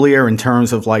free and clear in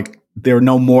terms of there are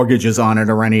no mortgages on it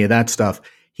or any of that stuff.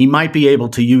 He might be able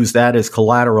to use that as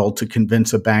collateral to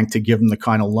convince a bank to give him the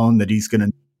kind of loan that he's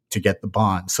going to get the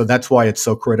bond. So that's why it's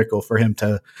so critical for him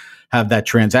to have that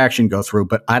transaction go through.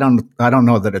 But I don't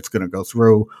know that it's going to go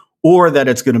through, or that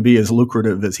it's going to be as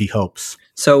lucrative as he hopes.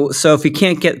 So if he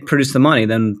can't produce the money,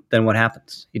 then what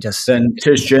happens? Then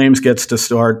Tish James gets to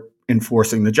start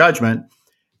enforcing the judgment,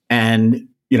 and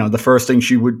the first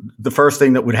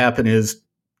thing that would happen is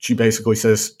she basically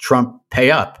says, "Trump, pay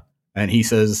up," and he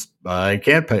says, "I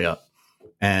can't pay up,"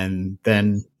 and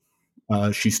then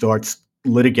she starts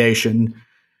litigation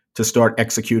to start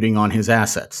executing on his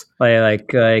assets,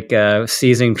 like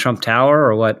seizing Trump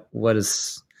Tower, or what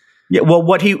is? Yeah, well,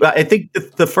 I think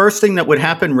the first thing that would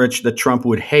happen, Rich, that Trump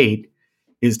would hate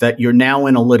is that you're now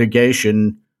in a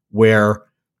litigation where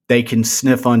they can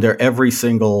sniff under every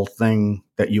single thing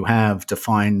that you have to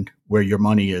find where your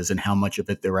money is and how much of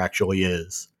it there actually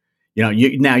is. Now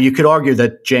you could argue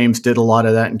that James did a lot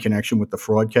of that in connection with the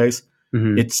fraud case.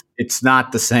 Mm-hmm. It's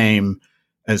not the same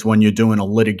as when you're doing a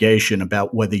litigation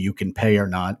about whether you can pay or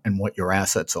not and what your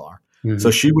assets are. Mm-hmm.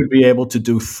 So she would be able to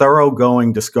do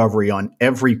thoroughgoing discovery on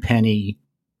every penny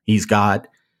he's got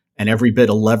and every bit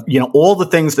of all the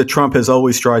things that Trump has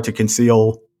always tried to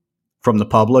conceal from the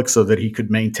public so that he could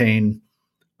maintain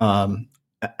an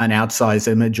outsized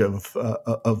image of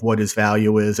what his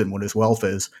value is and what his wealth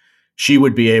is. She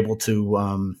would be able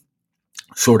to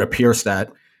sort of pierce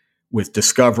that with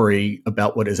discovery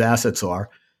about what his assets are.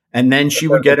 And then she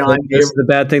would get on. The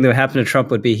bad thing that would happen to Trump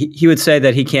would be he would say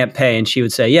that he can't pay, and she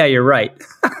would say, "Yeah, you're right."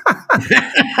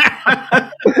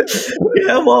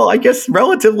 Yeah, well, I guess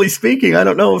relatively speaking, I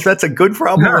don't know if that's a good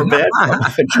problem or a bad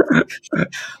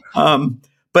problem.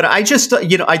 But I just,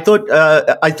 I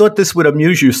thought this would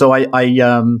amuse you, so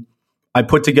I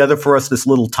put together for us this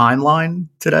little timeline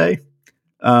today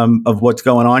of what's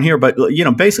going on here. But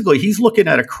basically, he's looking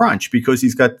at a crunch because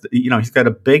he's got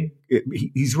a big.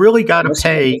 He's really got to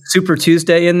pay Super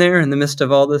Tuesday in there in the midst of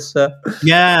all this.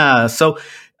 Yeah, so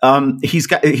he's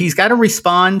got to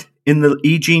respond in the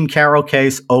E. Jean Carroll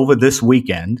case over this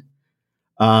weekend.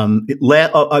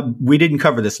 We didn't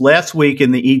cover this last week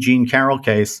in the E. Jean Carroll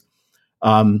case.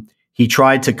 He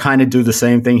tried to kind of do the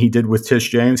same thing he did with Tish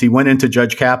James. He went into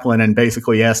Judge Kaplan and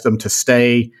basically asked him to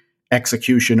stay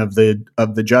execution of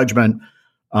the judgment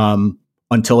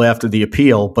until after the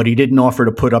appeal, but he didn't offer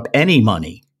to put up any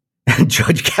money. And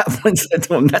Judge Kaplan said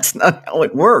to him, "That's not how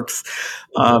it works."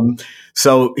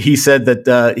 So he said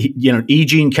that E.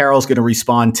 Jean Carroll's going to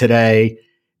respond today.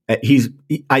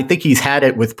 I think he's had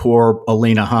it with poor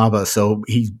Alina Habba. So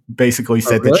he basically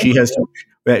said that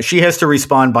she has to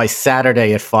respond by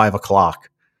Saturday at 5:00.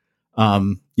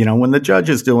 When the judge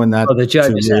is doing that. Oh, the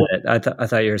judge has had it. I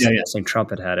thought you were saying Trump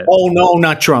had it. Oh, no,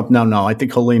 not Trump. No. I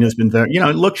think Alina's been very,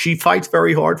 look, she fights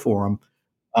very hard for him.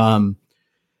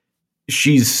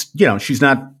 She's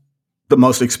not the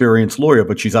most experienced lawyer,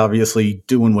 but she's obviously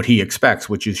doing what he expects,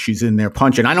 which is she's in there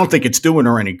punching. I don't think it's doing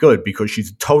her any good because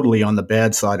she's totally on the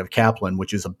bad side of Kaplan,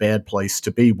 which is a bad place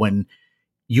to be when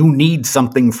you need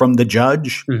something from the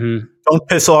judge. Mm-hmm. Don't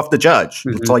piss off the judge.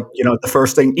 Mm-hmm. It's like, the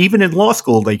first thing, even in law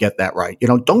school, they get that right.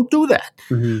 Don't do that.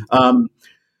 Mm-hmm.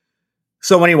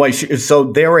 So anyway,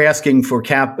 so they're asking for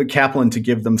Kaplan to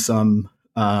give them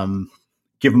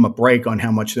give them a break on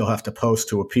how much they'll have to post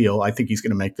to appeal. I think he's going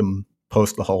to make them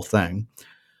post the whole thing.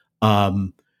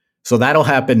 So that'll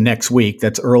happen next week.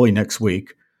 That's early next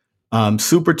week.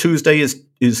 Super Tuesday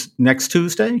is next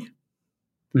Tuesday.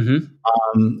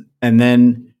 Mm-hmm. And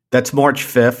then that's March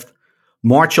 5th.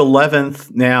 March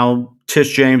 11th. Now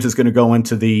Tish James is going to go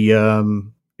into the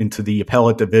into the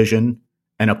appellate division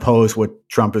and oppose what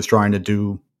Trump is trying to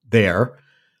do there.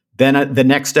 Then the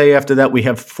next day after that, we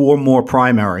have 4 more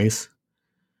primaries.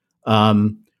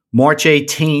 March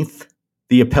 18th,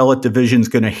 the appellate division is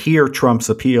going to hear Trump's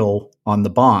appeal on the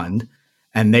bond,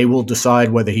 and they will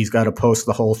decide whether he's got to post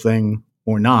the whole thing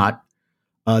or not.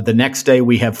 The next day,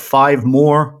 we have 5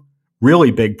 more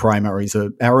really big primaries: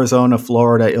 Arizona,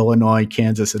 Florida, Illinois,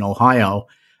 Kansas, and Ohio.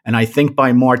 And I think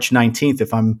by March 19th,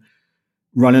 if I'm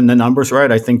running the numbers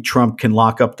right, I think Trump can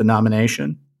lock up the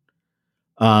nomination.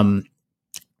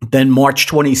 Then March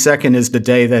 22nd is the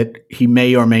day that he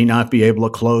may or may not be able to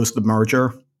close the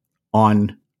merger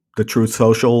on the Truth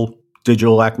Social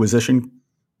Digital Acquisition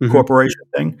Corporation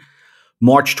thing.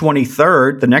 March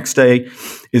 23rd, the next day,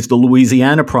 is the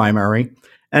Louisiana primary.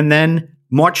 And then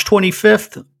March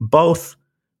 25th,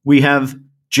 we have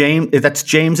that's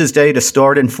James's day to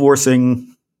start enforcing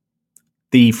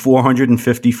the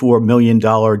 $454 million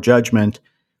judgment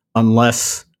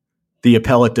unless the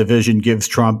appellate division gives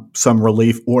Trump some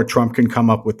relief or Trump can come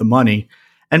up with the money.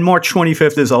 And March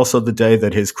 25th is also the day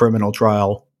that his criminal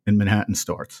trial in Manhattan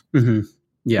starts,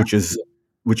 which is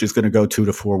going to go 2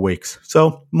 to 4 weeks.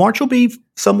 So March will be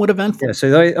somewhat eventful. Yeah, so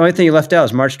the only thing you left out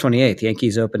is March 28th,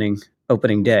 Yankees opening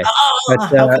day.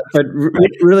 But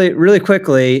really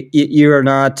quickly, you are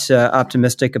not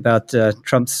optimistic about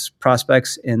Trump's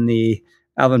prospects in the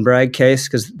Alvin Bragg case,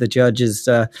 because the judge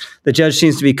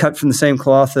seems to be cut from the same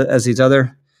cloth as these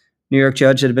other New York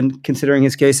judges that have been considering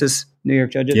his cases. New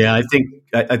York judges. Yeah, I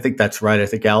think that's right. I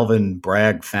think Alvin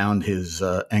Bragg found his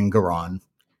Engeron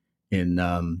in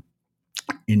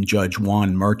Judge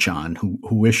Juan Merchan,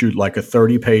 who issued like a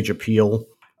 30-page appeal.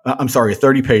 a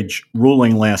 30-page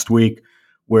ruling last week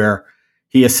where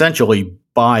he essentially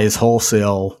buys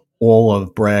wholesale all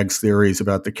of Bragg's theories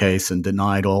about the case and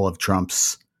denied all of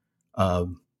Trump's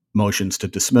motions to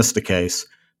dismiss the case.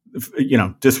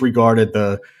 Disregarded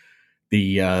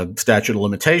the statute of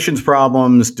limitations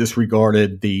problems,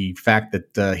 disregarded the fact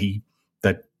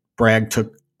that Bragg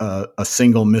took a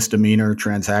single misdemeanor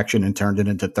transaction and turned it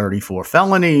into 34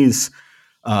 felonies,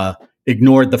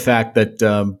 ignored the fact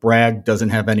that Bragg doesn't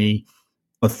have any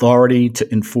authority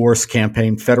to enforce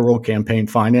federal campaign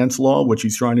finance law, which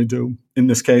he's trying to do in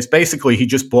this case. Basically, he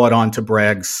just bought onto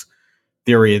Bragg's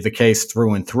theory of the case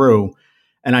through and through.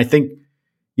 And I think,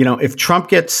 if Trump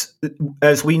gets,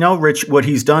 as we know, Rich, what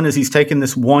he's done is he's taken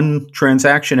this one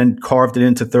transaction and carved it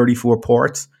into 34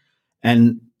 parts.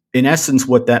 And in essence,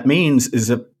 what that means is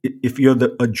that if you're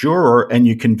a juror and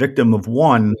you convict him of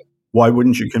one, why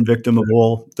wouldn't you convict him of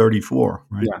all 34?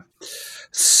 Right? Yeah.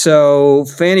 So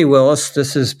Fani Willis,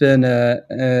 this has been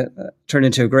turned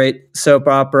into a great soap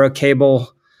opera.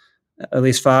 Cable, at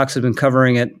least Fox, has been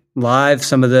covering it live.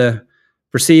 Some of the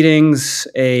proceedings.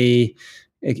 A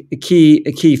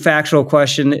key factual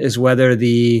question is whether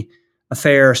the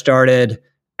affair started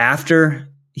after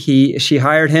she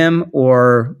hired him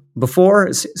or before.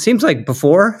 It seems like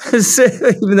before,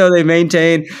 even though they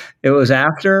maintain it was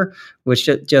after. Which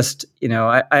just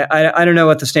I don't know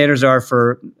what the standards are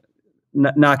for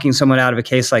knocking someone out of a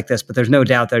case like this, but there's no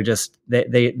doubt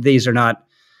these are not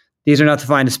the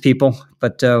finest people.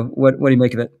 But what do you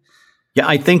make of it? Yeah,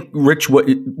 I think, Rich,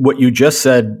 what you just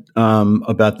said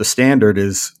about the standard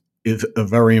is a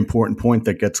very important point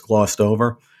that gets glossed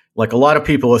over. Like, a lot of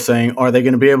people are saying, are they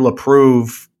going to be able to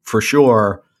prove for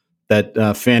sure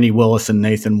that Fani Willis and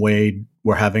Nathan Wade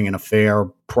were having an affair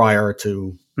prior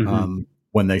to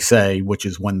when they say, which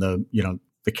is when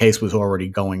the case was already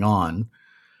going on.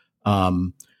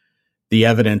 The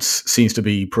evidence seems to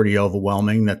be pretty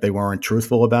overwhelming that they weren't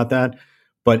truthful about that.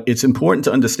 But it's important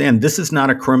to understand this is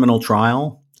not a criminal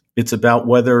trial. It's about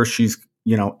whether she's,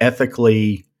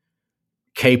 ethically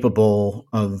capable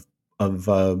of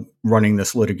running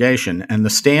this litigation. And the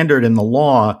standard in the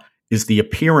law is the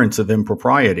appearance of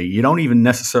impropriety. You don't even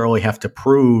necessarily have to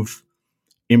prove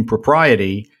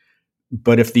impropriety,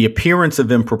 but if the appearance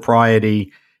of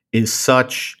impropriety is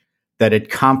such that it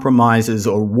compromises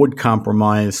or would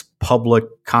compromise public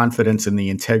confidence in the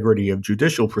integrity of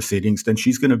judicial proceedings, then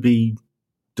she's going to be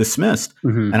dismissed.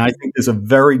 And I think there's a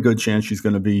very good chance she's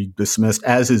going to be dismissed,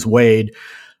 as is Wade.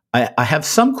 I have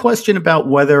some question about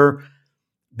whether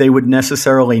they would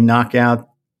necessarily knock out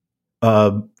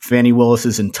Fani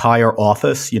Willis's entire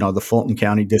office, the Fulton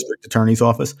County District Attorney's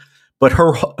office. But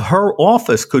her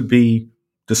office could be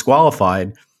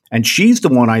disqualified. And she's the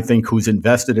one, I think, who's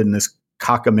invested in this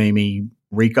cockamamie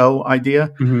RICO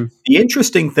idea. The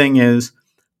interesting thing is,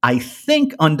 I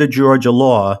think under Georgia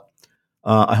law,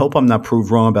 I hope I'm not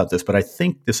proved wrong about this, but I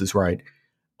think this is right.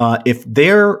 If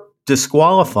they're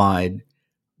disqualified,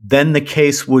 then the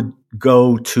case would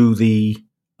go to the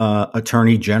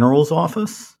Attorney General's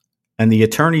office, and the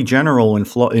Attorney General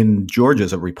in Georgia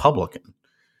is a Republican.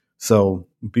 So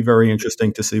it'd be very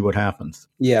interesting to see what happens.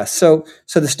 Yeah. So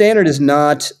the standard is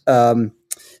not. I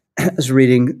was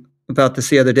reading about this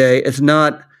the other day. It's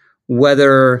not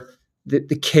whether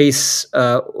the case,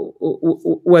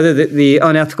 whether the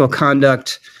unethical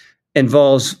conduct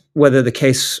involves whether the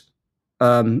case,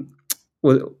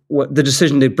 what the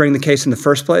decision to bring the case in the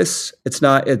first place. It's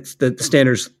not. It's the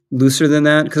standard's looser than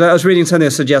that. Because I was reading something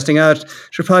that's suggesting,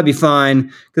 she'll probably be fine.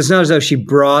 Because it's not as though she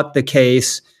brought the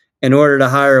case in order to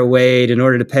hire Wade, in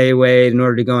order to pay Wade, in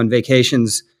order to go on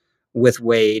vacations with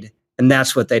Wade. And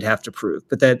that's what they'd have to prove.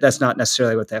 But that's not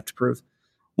necessarily what they have to prove.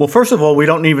 Well, first of all, we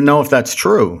don't even know if that's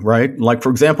true, right? Like,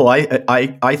 for example,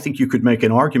 I think you could make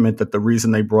an argument that the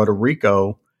reason they brought a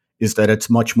RICO is that it's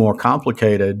much more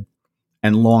complicated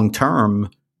and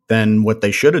long-term than what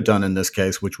they should have done in this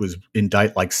case, which was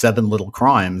indict like 7 little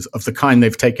crimes of the kind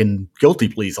they've taken guilty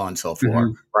pleas on so far,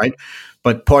 right?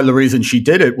 But part of the reason she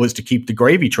did it was to keep the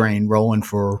gravy train rolling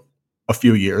for a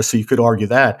few years. So you could argue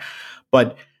that.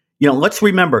 But, let's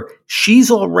remember,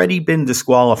 she's already been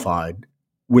disqualified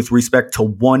with respect to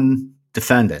one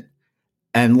defendant.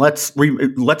 And let's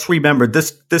remember,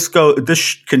 this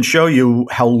can show you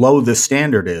how low this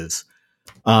standard is.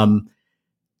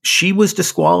 She was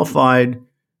disqualified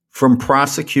from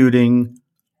prosecuting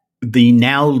the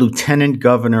now lieutenant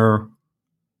governor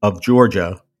of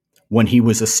Georgia when he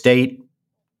was a state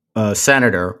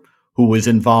senator who was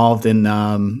involved in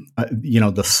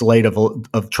the slate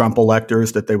of Trump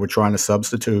electors that they were trying to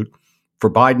substitute for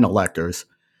Biden electors.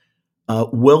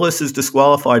 Willis is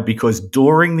disqualified because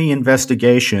during the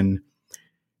investigation,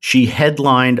 she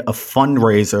headlined a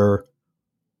fundraiser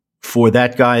for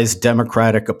that guy's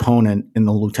Democratic opponent in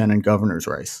the lieutenant governor's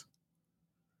race.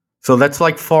 So that's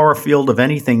like far afield of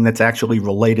anything that's actually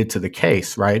related to the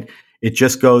case, right? It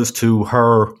just goes to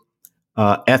her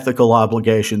ethical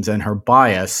obligations and her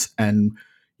bias, and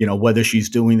whether she's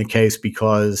doing the case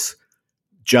because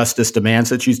justice demands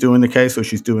that she's doing the case, or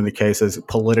she's doing the case as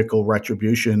political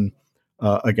retribution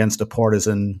against a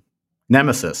partisan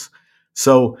nemesis.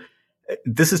 So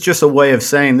this is just a way of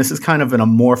saying this is kind of an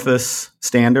amorphous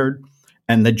standard,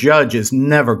 and the judge is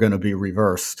never going to be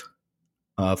reversed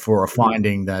for a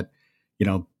finding that,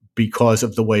 because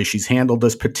of the way she's handled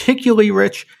this, particularly,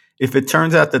 Rich, if it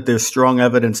turns out that there's strong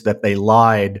evidence that they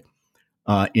lied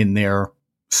in their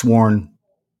sworn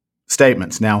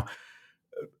statements. Now,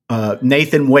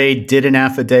 Nathan Wade did an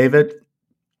affidavit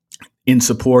in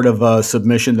support of a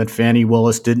submission that Fani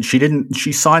Willis didn't.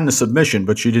 She signed the submission,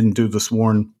 but she didn't do the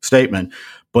sworn statement.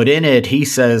 But in it, he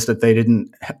says that they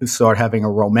didn't start having a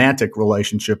romantic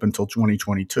relationship until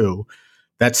 2022.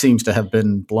 That seems to have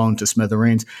been blown to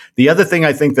smithereens. The other thing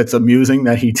I think that's amusing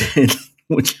that he did,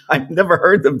 which I've never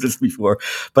heard of this before,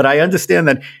 but I understand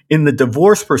that in the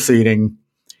divorce proceeding,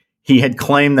 he had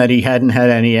claimed that he hadn't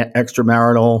had any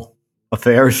extramarital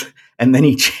affairs, and then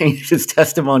he changed his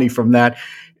testimony from that.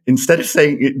 Instead of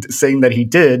saying that he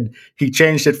did, he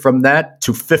changed it from that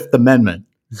to Fifth Amendment.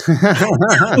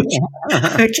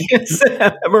 I can't say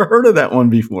I've ever heard of that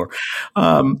one before.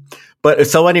 But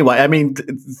so anyway, I mean,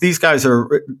 these guys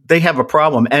they have a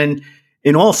problem. And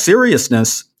in all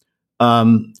seriousness,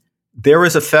 there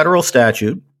is a federal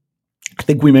statute. I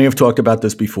think we may have talked about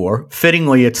this before.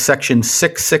 Fittingly, it's section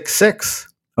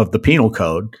 666 of the Penal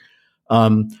Code,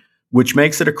 which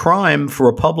makes it a crime for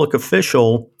a public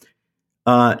official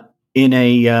in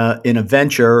a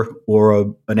venture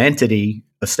or an entity,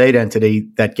 a state entity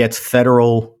that gets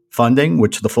federal funding,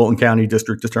 which the Fulton County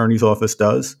District Attorney's Office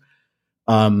does,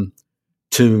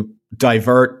 to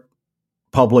divert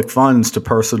public funds to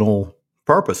personal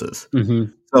purposes.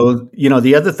 Mm-hmm. So,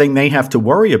 the other thing they have to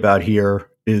worry about here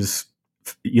is,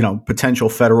 potential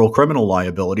federal criminal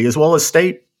liability as well as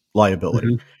state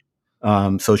liability.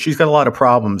 Mm-hmm. So she's got a lot of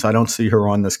problems. I don't see her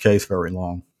on this case very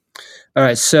long. All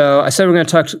right. So I said we're going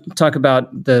to talk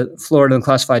about the Florida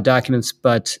unclassified documents,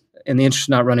 but in the interest of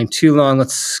not running too long,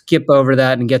 let's skip over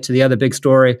that and get to the other big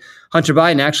story. Hunter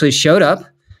Biden actually showed up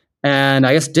and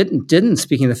I guess didn't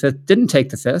take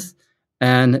the fifth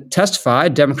and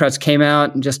testified. Democrats came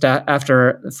out and just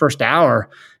after the first hour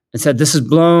and said, this has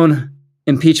blown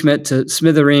impeachment to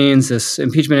smithereens. This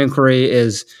impeachment inquiry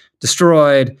is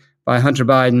destroyed by Hunter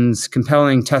Biden's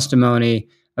compelling testimony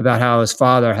about how his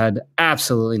father had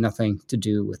absolutely nothing to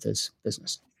do with his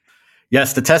business.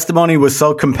 Yes, the testimony was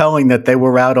so compelling that they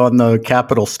were out on the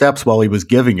Capitol steps while he was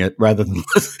giving it rather than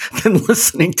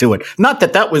listening to it. Not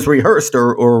that that was rehearsed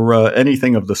or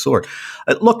anything of the sort.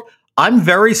 Look, I'm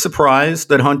very surprised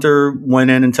that Hunter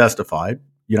went in and testified.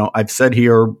 I've said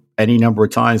here any number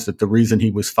of times that the reason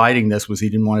he was fighting this was he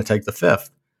didn't want to take the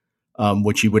fifth.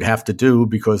 which he would have to do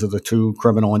because of the 2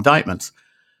 criminal indictments.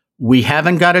 We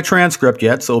haven't got a transcript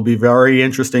yet, so it'll be very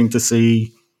interesting to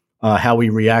see how he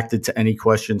reacted to any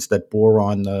questions that bore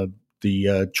on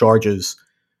the charges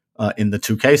in the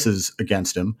 2 cases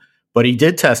against him. But he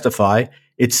did testify.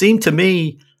 It seemed to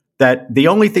me that the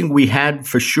only thing we had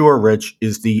for sure, Rich,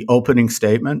 is the opening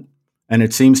statement. And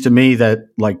it seems to me that,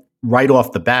 like, right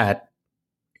off the bat,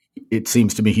 it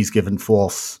seems to me he's given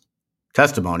false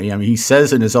testimony. I mean, he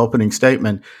says in his opening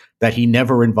statement that he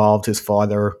never involved his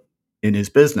father in his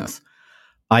business.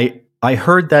 I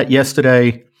heard that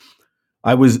yesterday.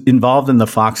 I was involved in the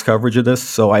Fox coverage of this,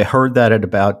 so I heard that at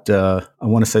about, I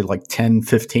want to say like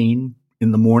 10:15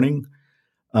 in the morning.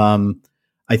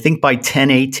 I think by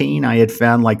 10:18, I had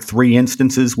found like 3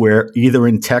 instances where either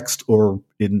in text or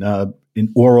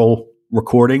in oral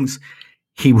recordings,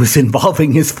 he was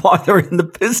involving his father in the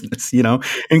business,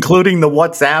 including the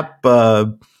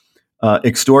WhatsApp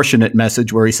extortionate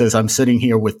message where he says, "I'm sitting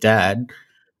here with Dad,"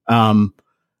 and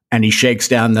he shakes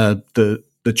down the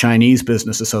Chinese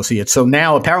business associate. So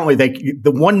now apparently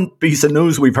the one piece of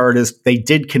news we've heard is they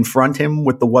did confront him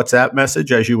with the WhatsApp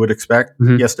message, as you would expect,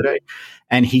 yesterday.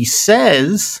 And he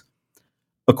says,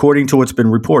 according to what's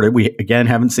been reported, we again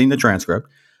haven't seen the transcript,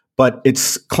 but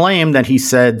it's claimed that he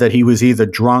said that he was either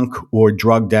drunk or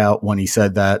drugged out when he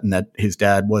said that, and that his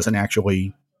dad wasn't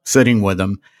actually sitting with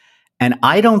him. And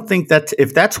I don't think that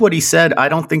if that's what he said, I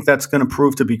don't think that's going to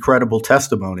prove to be credible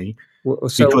testimony.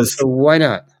 So why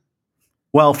not?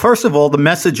 Well, first of all, the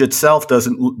message itself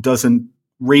doesn't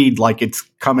read like it's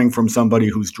coming from somebody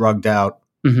who's drugged out.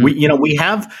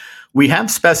 We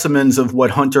have specimens of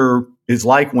what Hunter is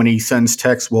like when he sends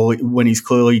texts. Well, when he's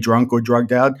clearly drunk or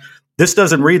drugged out, this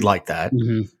doesn't read like that.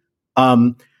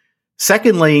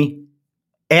 Secondly,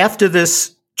 after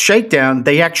this shakedown,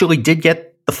 they actually did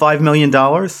get the $5 million.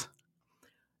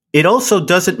 It also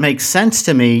doesn't make sense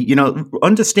to me.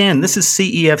 Understand this is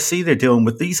CEFC they're dealing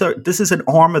with. This is an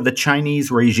arm of the Chinese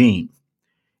regime.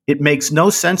 It makes no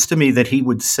sense to me that he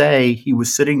would say he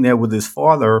was sitting there with his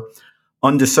father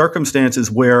under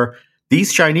circumstances where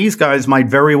these Chinese guys might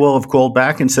very well have called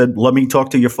back and said, "Let me talk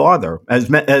to your father,"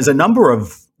 as a number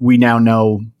of, we now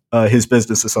know, his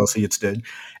business associates did.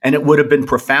 And it would have been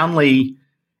profoundly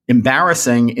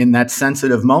embarrassing in that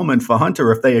sensitive moment for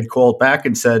Hunter if they had called back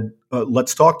and said,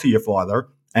 "Let's talk to your father."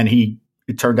 And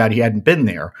it turned out he hadn't been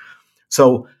there.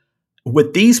 So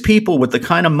with these people, with the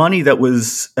kind of money that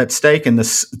was at stake and the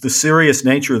serious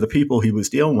nature of the people he was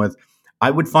dealing with,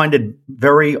 I would find it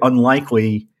very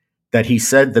unlikely that he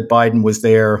said that Biden was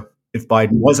there if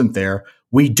Biden wasn't there.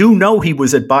 We do know he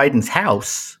was at Biden's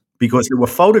house because there were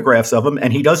photographs of him,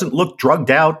 and he doesn't look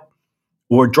drugged out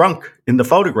or drunk in the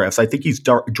photographs. I think he's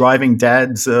driving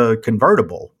Dad's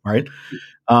convertible, right?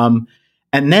 And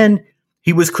then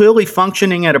he was clearly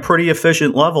functioning at a pretty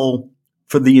efficient level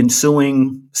for the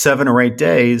ensuing 7 or 8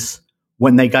 days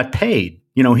when they got paid.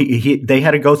 They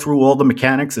had to go through all the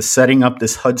mechanics of setting up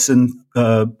this Hudson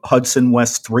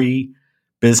West 3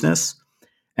 business,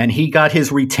 and he got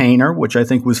his retainer, which I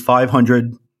think was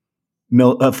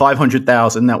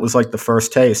 $500,000. That was like the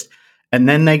first taste. And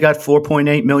then they got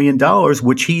 $4.8 million,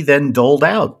 which he then doled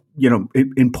out,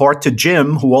 in part to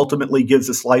Jim, who ultimately gives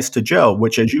a slice to Joe,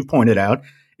 which, as you pointed out,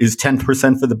 is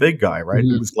 10% for the big guy, right?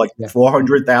 It was like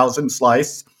 400,000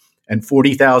 slice, and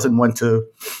 40,000 went to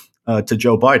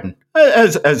Joe Biden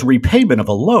as repayment of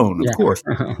a loan, of course.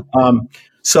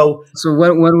 So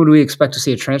when would we expect to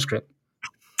see a transcript?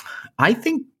 I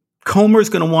think Comer's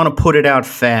going to want to put it out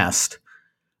fast.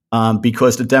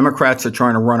 Because the Democrats are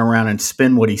trying to run around and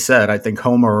spin what he said. I think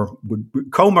Comer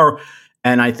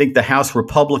and I think the House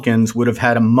Republicans would have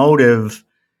had a motive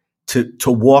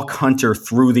to walk Hunter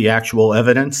through the actual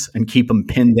evidence and keep him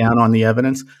pinned down on the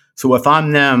evidence. So if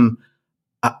I'm them,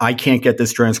 I can't get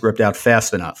this transcript out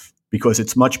fast enough because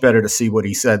it's much better to see what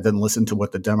he said than listen to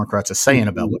what the Democrats are saying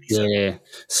about what he said. Yeah.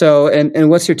 So, and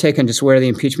what's your take on just where the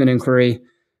impeachment inquiry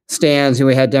stands? And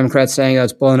we had Democrats saying,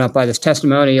 it's blown up by this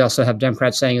testimony. You also have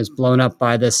Democrats saying it's blown up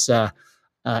by this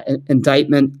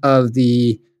indictment of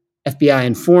the FBI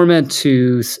informant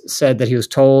who said that he was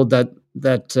told that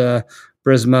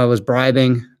Burisma was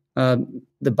bribing the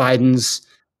Bidens.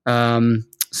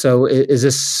 So is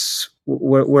this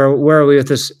where are we with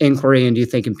this inquiry? And do you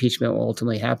think impeachment will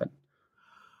ultimately happen?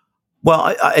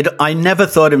 Well, I never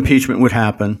thought impeachment would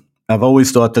happen. I've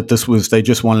always thought that they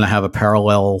just wanted to have a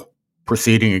parallel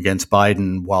proceeding against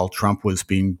Biden while Trump was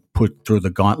being put through the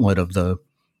gauntlet of the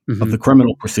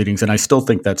criminal proceedings. And I still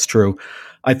think that's true.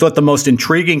 I thought the most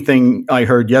intriguing thing I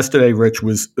heard yesterday, Rich,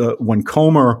 was when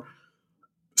Comer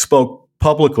spoke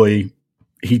publicly,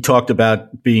 he talked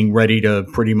about being ready to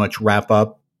pretty much wrap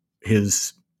up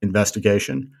his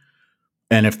investigation.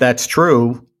 And if that's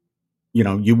true,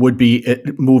 you would be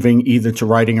moving either to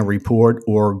writing a report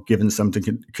or giving some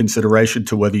consideration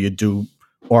to whether you do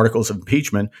articles of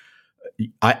impeachment.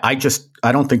 I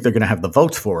don't think they're going to have the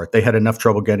votes for it. They had enough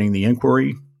trouble getting the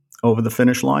inquiry over the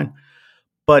finish line.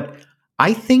 But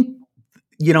I think,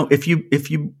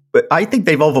 I think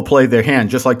they've overplayed their hand,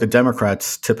 just like the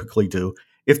Democrats typically do.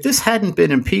 If this hadn't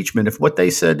been impeachment, if what they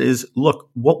said is, look,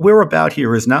 what we're about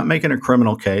here is not making a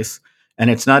criminal case, and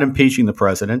it's not impeaching the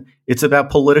president. It's about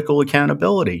political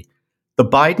accountability. The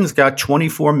Bidens got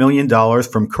 $24 million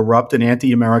from corrupt and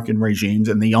anti-American regimes,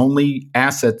 and the only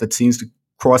asset that seems to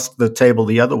cross the table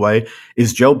the other way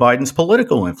is Joe Biden's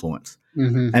political influence.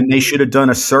 Mm-hmm. And they should have done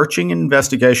a searching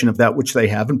investigation of that, which they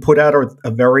have, and put out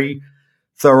a very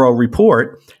thorough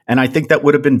report. And I think that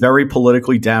would have been very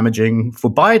politically damaging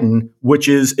for Biden, which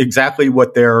is exactly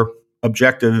what their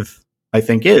objective, I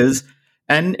think, is.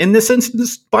 And in this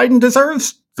instance, Biden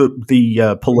deserves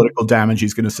the political damage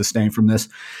he's going to sustain from this.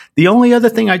 The only other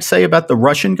thing I'd say about the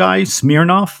Russian guy,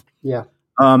 Smirnov,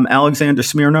 Alexander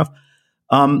Smirnov,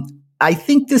 I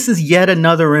think this is yet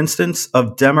another instance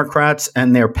of Democrats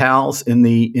and their pals in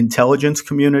the intelligence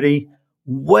community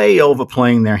way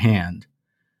overplaying their hand.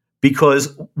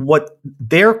 Because what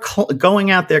they're going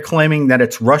out there claiming that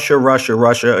it's Russia, Russia,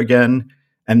 Russia again,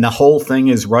 and the whole thing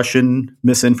is Russian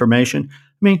misinformation. I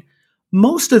mean,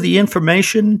 most of the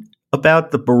information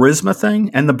about the Burisma thing,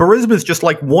 and the Burisma is just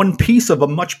like one piece of a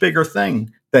much bigger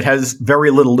thing that has very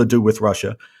little to do with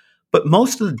Russia. But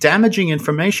most of the damaging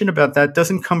information about that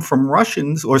doesn't come from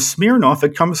Russians or Smirnov.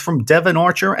 It comes from Devon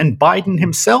Archer and Biden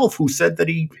himself, who said that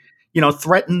he,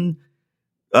 threatened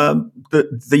the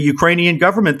Ukrainian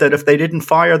government that if they didn't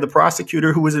fire the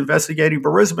prosecutor who was investigating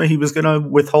Burisma, he was going to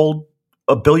withhold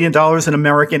 $1 billion in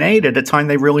American aid at a time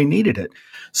they really needed it.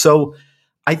 So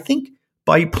I think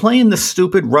by playing the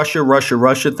stupid Russia, Russia,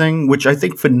 Russia thing, which I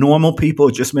think for normal people,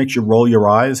 it just makes you roll your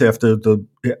eyes after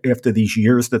these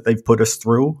years that they've put us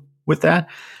through with that.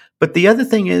 But the other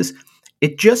thing is,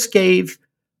 it just gave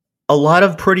a lot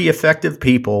of pretty effective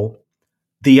people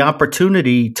the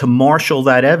opportunity to marshal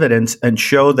that evidence and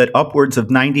show that upwards of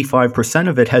 95%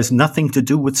 of it has nothing to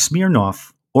do with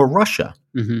Smirnov or Russia.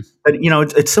 Mm-hmm. But,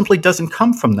 it simply doesn't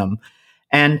come from them.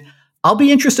 And I'll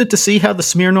be interested to see how the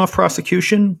Smirnov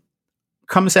prosecution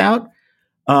comes out.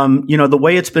 The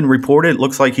way it's been reported, it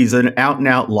looks like he's an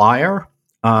out-and-out liar.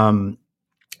 And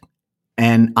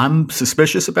I'm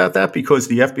suspicious about that because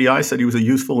the FBI said he was a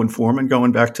useful informant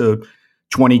going back to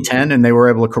 2010, and they were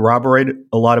able to corroborate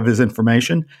a lot of his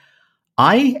information.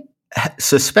 I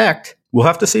suspect, we'll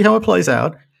have to see how it plays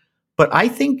out, but I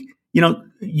think,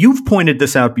 you've pointed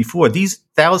this out before, these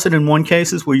 1,001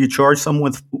 cases where you charge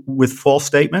someone with false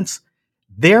statements,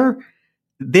 they're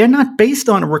not based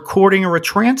on a recording or a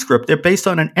transcript. They're based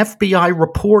on an FBI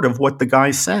report of what the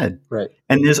guy said. Right.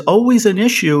 And there's always an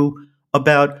issue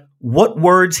about what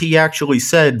words he actually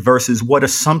said versus what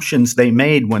assumptions they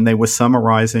made when they were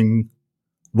summarizing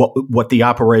what the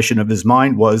operation of his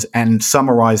mind was and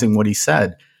summarizing what he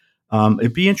said.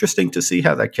 It'd be interesting to see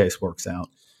how that case works out.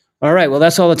 All right. Well,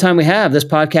 that's all the time we have. This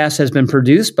podcast has been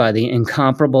produced by the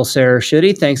incomparable Sarah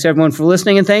Schutte. Thanks, everyone, for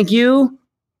listening. And thank you,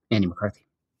 Andy McCarthy.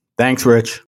 Thanks, Rich.